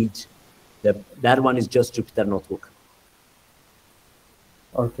 You don't need that one is just Jupyter Notebook.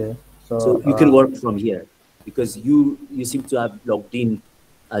 Okay. So you can work from here because you seem to have logged in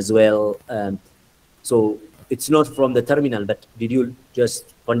as well. So it's not from the terminal, but did you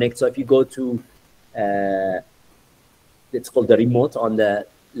just connect? So if you go to, it's called the remote on the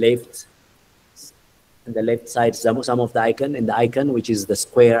left side, some of the icon, and the icon, which is the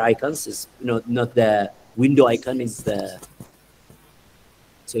square icons, is not the window icon, is the.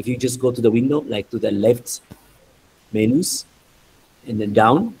 So if you just go to the window, like to the left menus, and then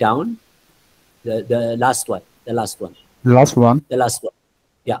down, the last one. The last one.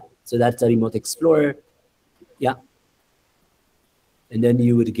 Yeah. So that's a remote explorer. Yeah. And then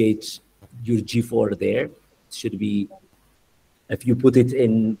you would get your G4 there. It should be, if you put it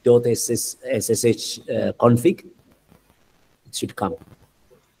in .ssh config, it should come.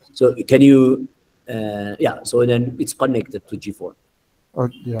 So can you, yeah, so then it's connected to G4. Oh,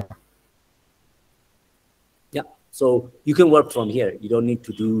 yeah. Yeah, so you can work from here. You don't need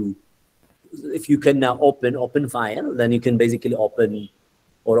to do, if you can now open file, then you can basically open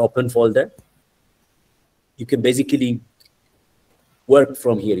folder. You can basically work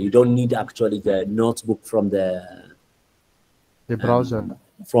from here. You don't need actually the notebook from the browser.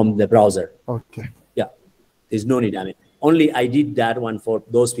 From the browser. Okay. Yeah, there's no need. I mean, only I did that one for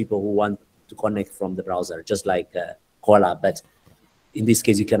those people who want to connect from the browser, just like Colab. But in this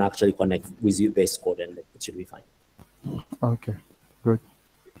case, you can actually connect with your base code, and it should be fine. Okay, good.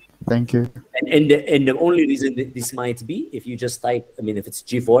 Thank you. And the only reason that this might be, if you just type, I mean, if it's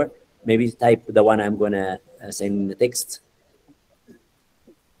G4, maybe type the one I'm gonna send in the text.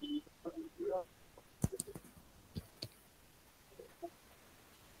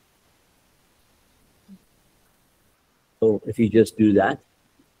 So if you just do that.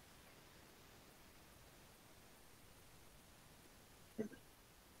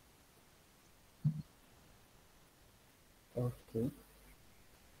 Okay.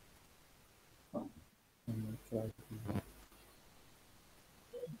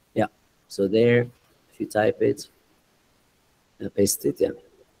 Yeah. So there, if you type it, paste it, yeah.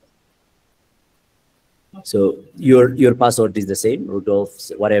 So your password is the same,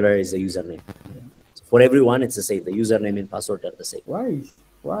 Rudolph, whatever is the username. So for everyone, it's the same. The username and password are the same. Why?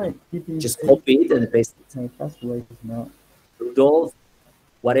 Just copy it and paste it. My password is not. Rudolph,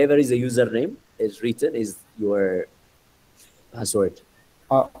 whatever is the username is written is your password.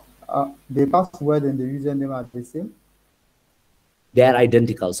 The password and the username are the same? They are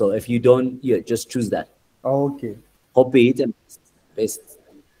identical. So if you don't, just choose that. Oh, okay. Copy it and paste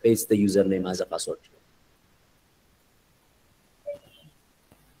the username as a password.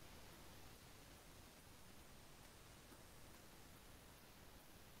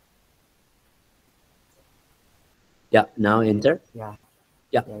 Yeah, now enter. Yeah.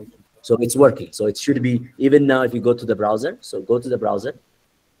 Yeah. So it's working. So it should be, even now if you go to the browser, so go to the browser.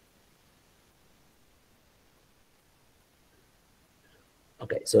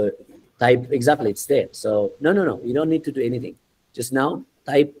 Okay, so type, exactly, it's there. So no, you don't need to do anything. Just now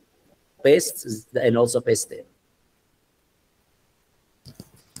type paste and also paste there.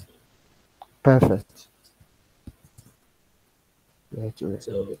 Perfect.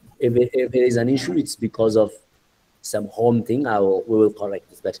 So if there is an issue, it's because of some home thing. We will correct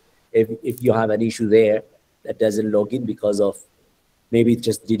this. But if you have an issue there that doesn't log in because of maybe it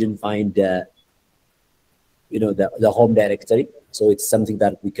just didn't find the home directory, so it's something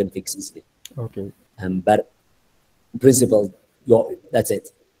that we can fix easily. Okay. But in principle, that's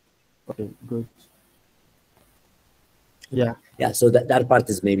it. Okay, good. Yeah. Yeah. So that part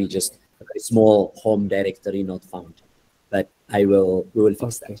is maybe just a very small home directory not found, but we will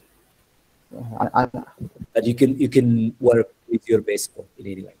fix that. But you can work with your base code in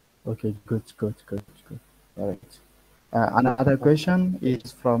any way. Okay, good. All right. Another question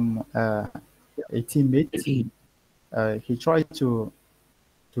is from a teammate. He tried to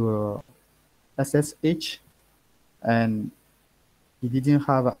SSH and he didn't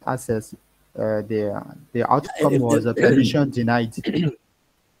have access. The outcome was a permission denied.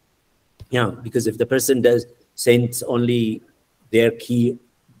 Yeah, because if the person does send only their key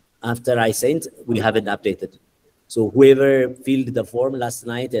after I sent, we haven't updated. So whoever filled the form last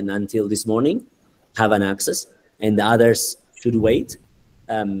night and until this morning have an access, and the others should wait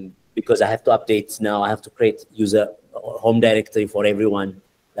because I have to update now. I have to create user home directory for everyone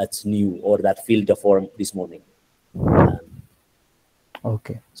that's new or that filled the form this morning.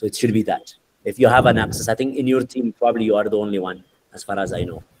 Okay. So it should be that. If you have an access, I think in your team, probably you are the only one, as far as I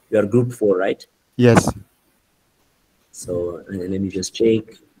know. You are group 4, right? Yes. So let me just check.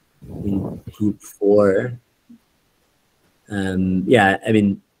 In group 4, yeah, I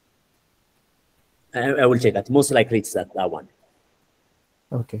mean, I will check that. Most likely it's that one.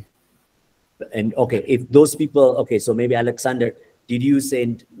 Okay. And okay, if those people, okay, so maybe Alexander, did you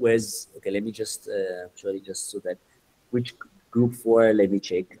send, okay, let me just, actually just so that, which group 4, let me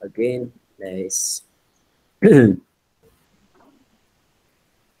check again. Nice.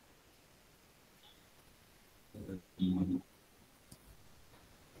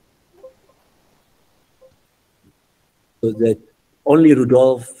 So that only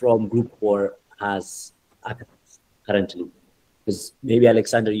Rudolph from group 4 has access currently, because maybe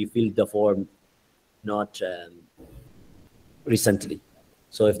Alexander, you filled the form not recently.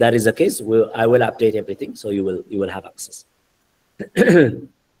 So if that is the case, I will update everything, so you will have access. Okay,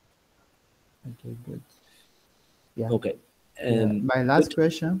 good. Yeah. Okay. My last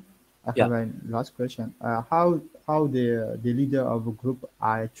question. I Yeah. have my last question. How the leader of a group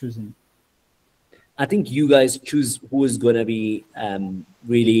are chosen? I think you guys choose who is going to be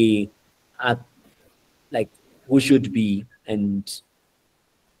really like who should be, and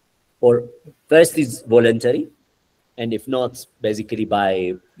or first is voluntary, and if not, basically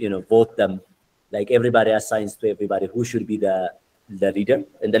by vote them, like everybody assigns to everybody who should be the leader,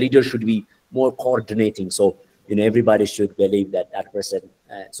 and the leader should be more coordinating. So everybody should believe that person.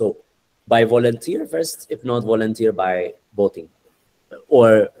 So by volunteer first, if not volunteer by voting,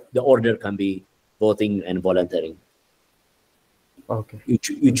 or the order can be voting and volunteering. Okay.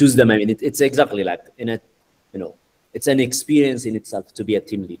 You choose them. I mean, it's exactly like it's an experience in itself to be a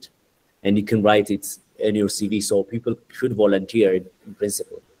team lead, and you can write it in your CV. So people should volunteer in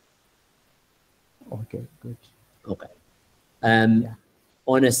principle. Okay, good. Okay.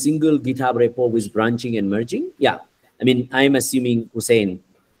 On a single GitHub repo with branching and merging, yeah. I mean, I'm assuming, Hussein,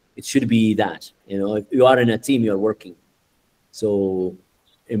 it should be that. If you are in a team, you're working. So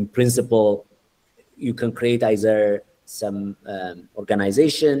in principle, you can create either some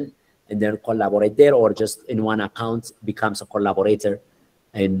organization and then collaborate there, or just in one account becomes a collaborator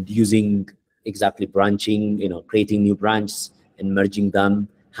and using exactly branching, creating new branches and merging them,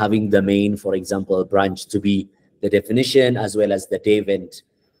 having the main, for example, branch to be the definition, as well as the dev and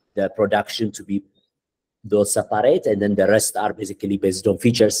the production to be those separate, and then the rest are basically based on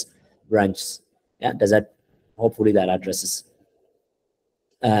features branches. Yeah, hopefully that addresses.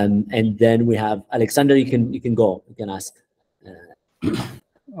 And then we have Alexander. You can go. You can ask.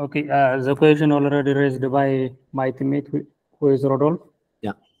 Okay. The question already raised by my teammate, who is Rodolphe.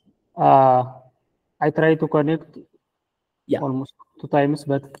 Yeah. I try to connect. Yeah. Almost 2 times,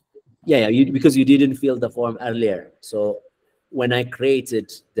 but. Yeah. Because you didn't fill the form earlier. So when I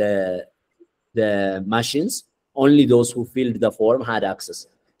created the machines, only those who filled the form had access.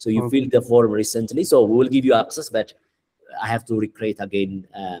 So you filled the form recently, so we will give you access, but I have to recreate again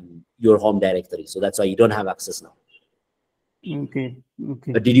your home directory. So that's why you don't have access now. Okay.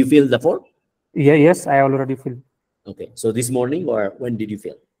 Okay. But did you fill the form? Yeah. Yes, I already filled. Okay. So this morning, or when did you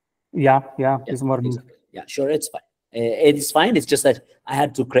fill? Yeah. Yeah. This morning. Exactly. Yeah, sure, it's fine. It's fine. It's just that I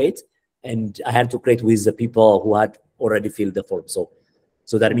had to create, and I had to create with the people who had already filled the form. So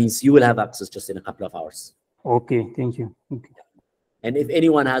that means you will have access just in a couple of hours. Okay. Thank you. Okay. And if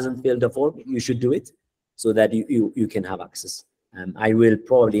anyone hasn't filled the form, you should do it so that you can have access. I will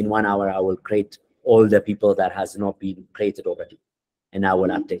probably in 1 hour, I will create all the people that has not been created already, and I will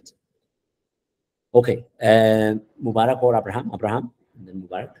update. Okay. Mubarak or Abraham? Abraham, and then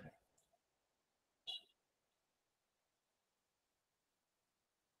Mubarak.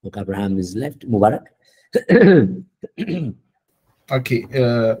 Look, Abraham is left. Mubarak. Okay.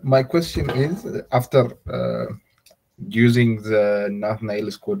 My question is, after using the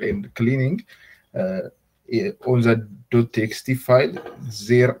nails code and cleaning on the .txt file,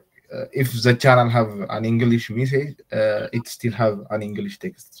 there, if the channel have an English message, it still have an English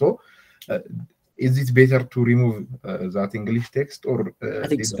text. So is it better to remove that English text, or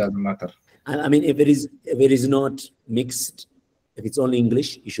it so. doesn't matter? I mean, if it is not mixed, if it's only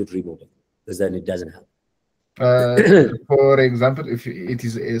English, you should remove it, because then it doesn't help. For example, if it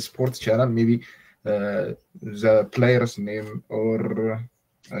is a sports channel, maybe the player's name or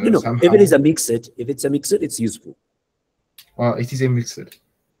no, somehow... if it is a mixed, if it's a mixed, it's useful. It is a mixed.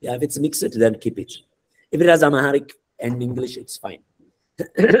 Yeah, if it's mixed, then keep it. If it has Amharic and English, it's fine.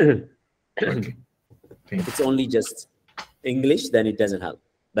 Okay. If it's only just English, then it doesn't help.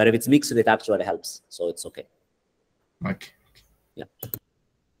 But if it's mixed, it actually helps. So it's okay. Okay. Yeah.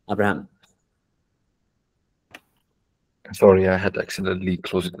 Abraham. Sorry, I had accidentally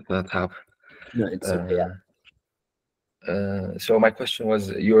closed that tab. No, it's okay. Yeah. So my question was,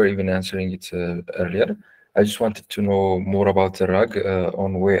 you were even answering it earlier. I just wanted to know more about the RAG,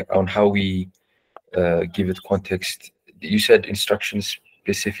 on how we give it context. You said instruction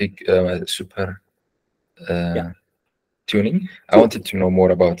specific super tuning. I wanted to know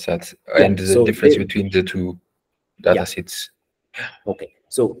more about that and the difference between the two data sets. Okay,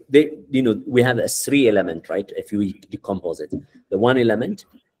 so we have a 3 element, right? If you decompose it, the 1 element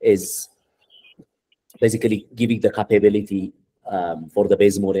is basically giving the capability for the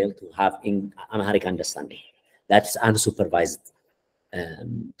base model to have Amharic understanding. That's unsupervised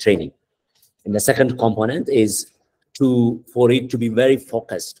training. And the second component is for it to be very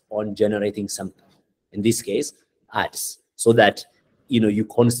focused on generating something. In this case, ads, so that you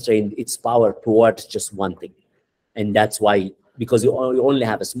constrain its power towards just one thing. And that's why, because you only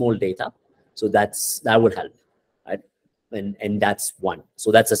have a small data, so that would help, right? And that's one.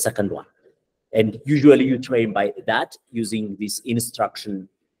 So that's the second one. And usually you train by that using this instruction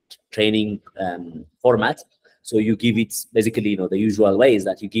training format. So you give it basically, the usual way is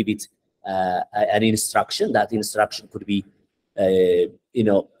that you give it an instruction. That instruction could be,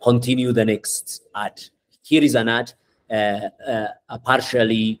 continue the next ad. Here is an ad, a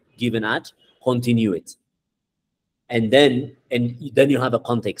partially given ad, continue it. And then you have a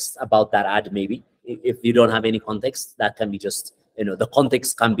context about that ad. Maybe if you don't have any context, that can be just, the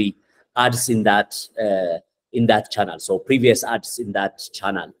context can be ads in that channel. So previous ads in that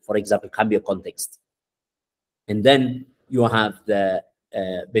channel, for example, can be a context. And then you have the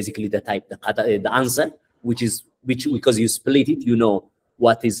basically the type, the answer, which because you split it,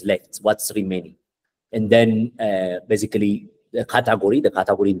 what is left, what's remaining. And then basically the category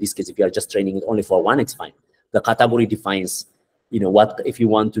in this case, if you are just training it only for one, it's fine. The category defines, what, if you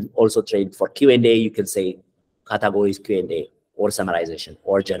want to also train for Q&A, you can say categories Q&A or summarization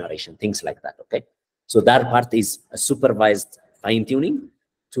or generation, things like that, okay? So that part is a supervised fine-tuning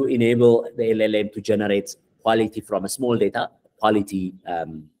to enable the LLM to generate quality from a small data, quality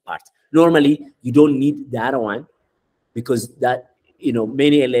part. Normally, you don't need that one, because that,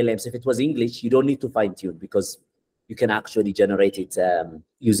 many LLMs, if it was English, you don't need to fine-tune, because you can actually generate it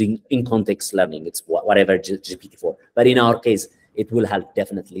using in-context learning. It's whatever GPT-4. But in our case, it will help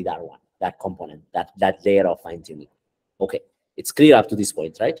definitely that one, that component, that layer of fine-tuning. Okay, it's clear up to this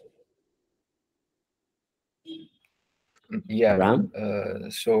point, right? Yeah. Ram?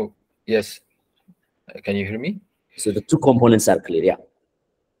 So yes, can you hear me? So the 2 components are clear, yeah.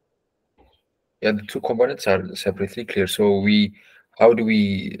 Yeah, the 2 components are separately clear. So how do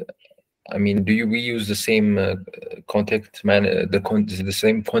we? I mean, we use the same the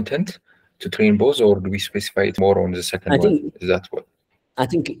same content to train both, or do we specify it more on the second one? Is that what? I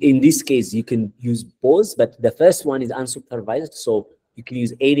think in this case you can use both, but the first one is unsupervised, so you can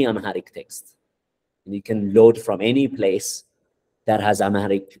use any Amharic text, and you can load from any place that has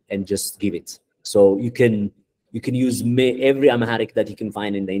Amharic and just give it. So you can use every Amharic that you can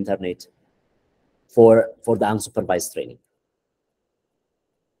find in the internet for the unsupervised training.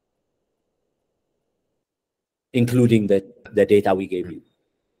 including the data we gave you.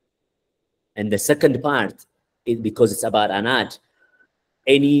 And the second part, because it's about an ad,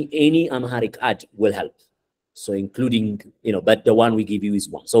 any Amharic ad will help. So including, but the one we give you is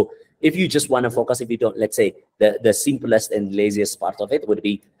one. So if you just want to focus, if you don't, let's say the simplest and laziest part of it would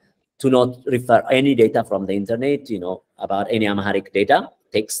be to not refer any data from the internet, about any Amharic data,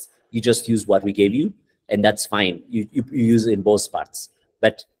 text. You just use what we gave you, and that's fine. You use it in both parts.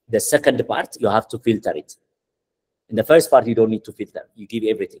 But the second part, you have to filter it. In the first part, you don't need to filter. You give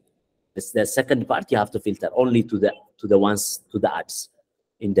everything. The second part, you have to filter only to the ads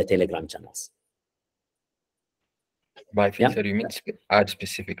in the Telegram channels. By filter, you mean ad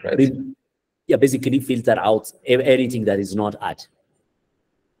specific, right? Yeah, basically filter out anything that is not ad.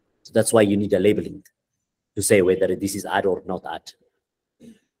 So that's why you need a labeling to say whether this is ad or not ad.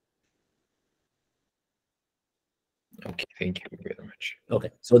 Okay, thank you very much.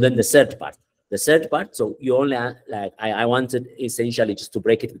 Okay, so then the third part, so you only like I wanted essentially just to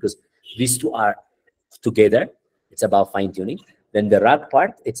break it because these two are together. It's about fine-tuning. Then the RAG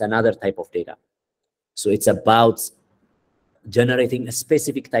part, it's another type of data. So it's about generating a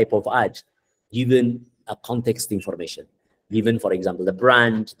specific type of ad given a context information, given, for example, the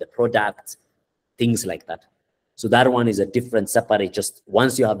brand, the product, things like that. So that one is a different, separate. Just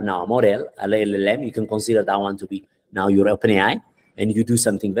once you have now a model, a LLM, you can consider that one to be now your OpenAI, and you do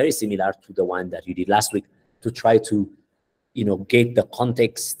something very similar to the one that you did last week to try to, get the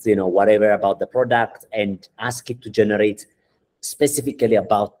context, whatever about the product, and ask it to generate specifically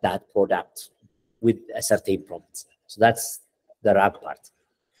about that product with a certain prompt. So that's the RAG part.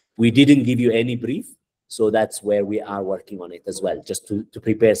 We didn't give you any brief, so that's where we are working on it as well, just to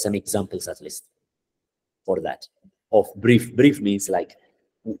prepare some examples at least for that. Of brief means like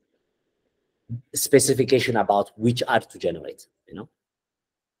specification about which ad to generate,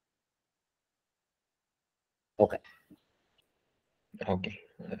 Okay. Okay.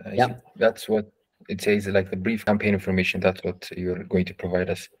 Yeah. That's what it says, like the brief campaign information. That's what you're going to provide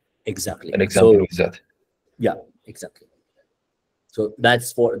us. Exactly. An example is that. Yeah, exactly. So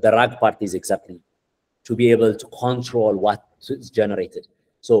that's for the RAG part is exactly to be able to control what is generated.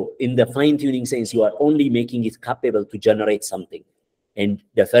 So in the fine-tuning sense, you are only making it capable to generate something. And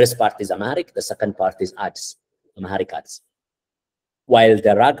the first part is Amharic, the second part is ads, Amharic ads. While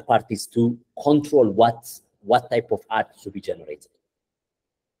the RAG part is to control what type of ad to be generated.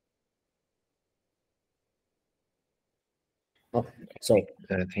 Okay, so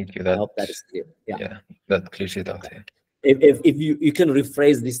thank you. I hope that is clear. Yeah, that clears it out. Yeah. If you can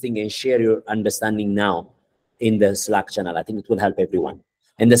rephrase this thing and share your understanding now in the Slack channel, I think it will help everyone.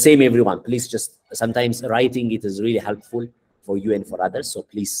 And the same, everyone, please just sometimes writing it is really helpful for you and for others. So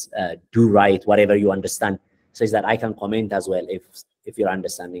please do write whatever you understand, so that I can comment as well if your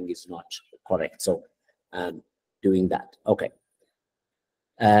understanding is not correct. So doing that. Okay.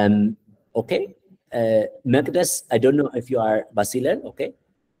 Okay. Magdas, I don't know if you are Basilan. Okay.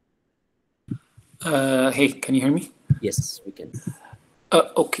 Hey, can you hear me? Yes, we can.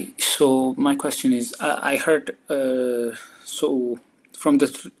 Okay, so my question is, I heard, so from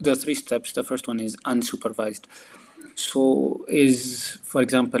the three steps, the first one is unsupervised. So is, for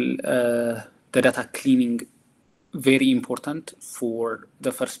example, the data cleaning very important for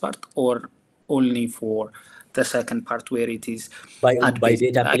the first part, or only for the second part where it is by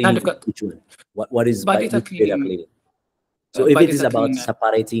data cleaning? Which one? What is by data cleaning? So if it is about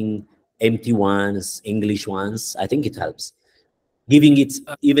separating empty ones, English ones, I think it helps. Giving it,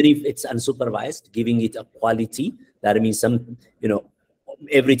 even if it's unsupervised, giving it a quality, that means some,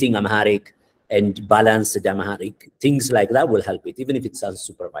 everything Amharic and balanced Amharic, things like that will help it, even if it's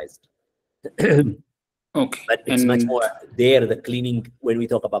unsupervised. Okay. But it's much more there, the cleaning, when we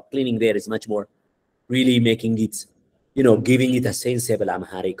talk about cleaning there, is much more really making it, giving it a sensible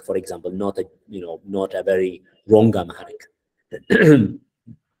Amharic, for example, not a very wrong Amharic.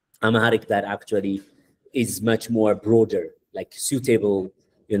 Amharic that actually is much more broader, like suitable,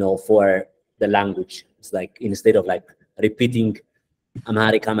 for the language. It's like instead of like repeating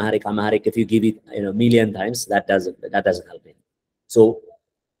Amharic, if you give it a million times, that doesn't help it. So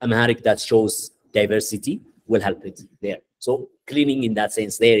Amharic that shows diversity will help it there. So cleaning in that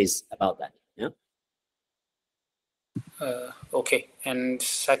sense there is about that. Yeah. Okay. And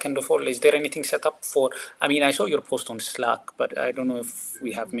second of all, is there anything set up for, I saw your post on Slack, but I don't know if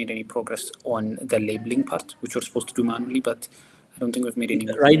we have made any progress on the labeling part, which we're supposed to do manually, but I don't think we've made any.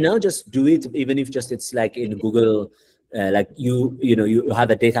 Right now, just do it, even if just it's like in Google, like you have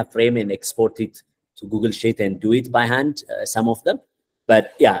a data frame and export it to Google Sheet and do it by hand, some of them.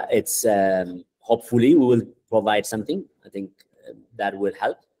 But yeah, it's hopefully we will provide something. I think that will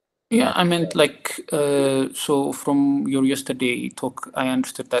help. Yeah, I meant like, so from your yesterday talk, I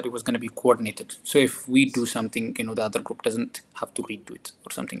understood that it was going to be coordinated. So if we do something, you know, the other group doesn't have to redo it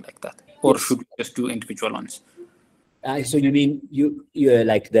or something like that. Or Yes. should we just do individual ones? So you mean you're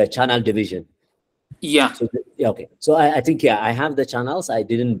like the channel division? Yeah. So yeah, okay. So I think, yeah, I have the channels. I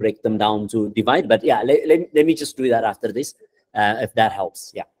didn't break them down to divide, but yeah, let me just do that after this, if that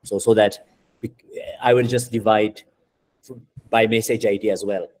helps. Yeah. So that I will just divide by message ID as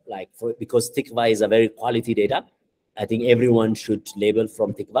well. Like because Tikva is a very quality data, I think everyone should label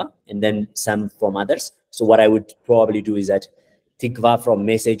from Tikva and then some from others. So what I would probably do is that Tikva from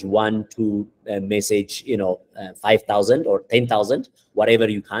message 1 to message 5,000 or 10,000, whatever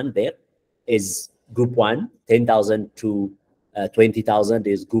you can there, is group 1. 10,000 to 20,000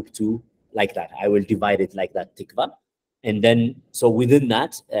 is group 2, like that. I will divide it like that, Tikva. And then, so within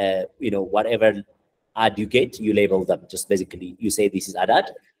that, whatever ad you get, you label them. Just basically, you say this is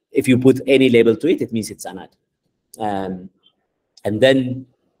ad. If you put any label to it, it means it's an ad. And then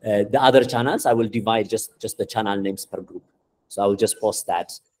the other channels, I will divide just the channel names per group. So I will just post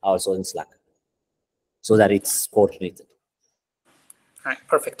that also in Slack so that it's coordinated. All right,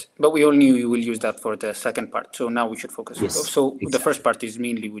 perfect. But we all knew you will use that for the second part. So now we should focus. Yes, so exactly. The first part is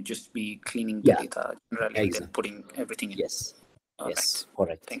mainly would just be cleaning the data generally and then putting everything in. Yes. All yes, right.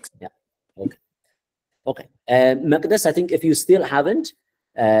 correct. Thanks. Yeah. Okay. Magdas, I think if you still haven't,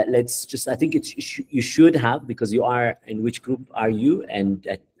 let's just, I think you should have, because you are, in which group are you? And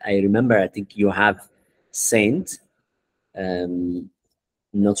I remember, I think you have sent,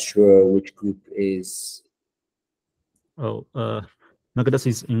 not sure which group is. Oh, Magdas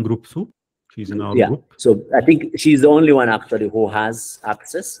is in group 2. She's in our group. So I think she's the only one actually who has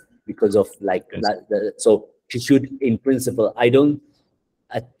access because of like, so she should, in principle, I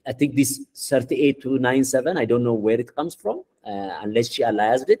think this 38297, I don't know where it comes from, unless she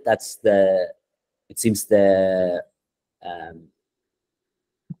aliased it. That's it seems the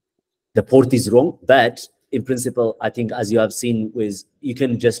port is wrong, but in principle, I think as you have seen you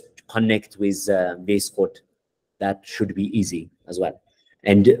can just connect with base code. That should be easy as well.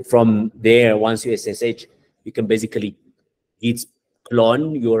 And from there, once you SSH, you can basically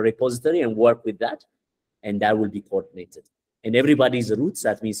clone your repository and work with that, and that will be coordinated. And everybody's roots,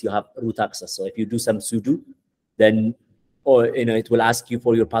 that means you have root access. So if you do some sudo, then, it will ask you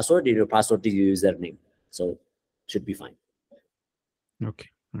for your password, and your password is your username. So it should be fine. Okay.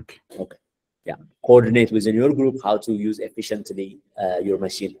 Yeah. Coordinate within your group how to use efficiently your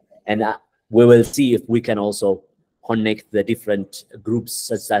machine. And we will see if we can also connect the different groups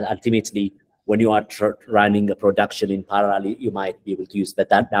such that ultimately, when you are running a production in parallel, you might be able to use. But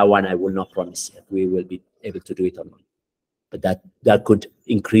that one I will not promise if we will be able to do it or not. But that could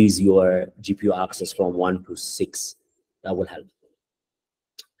increase your GPU access from 1 to 6. That will help.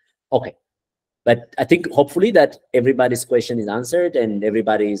 Okay. But I think hopefully that everybody's question is answered and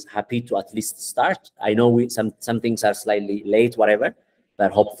everybody is happy to at least start. I know some things are slightly late, whatever,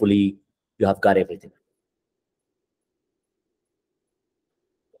 but hopefully you have got everything.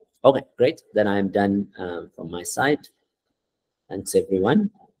 Okay, great. Then I'm done from my side. Thanks, everyone.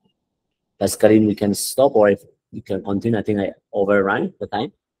 Pascaline, we can stop, or if you can continue. I think I overran the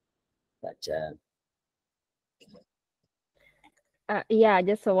time. But yeah,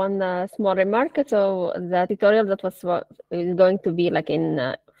 just one small remark. So the tutorial that is going to be like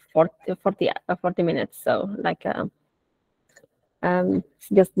in 40 minutes. So like it's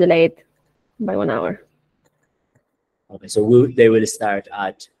just delayed by 1 hour. Okay, so they will start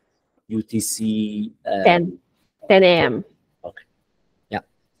at UTC 10 a.m. Okay. Yeah.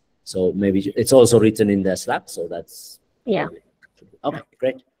 So maybe it's also written in the Slack. So that's yeah. Okay,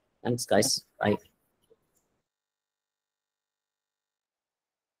 great. Thanks, guys. Bye.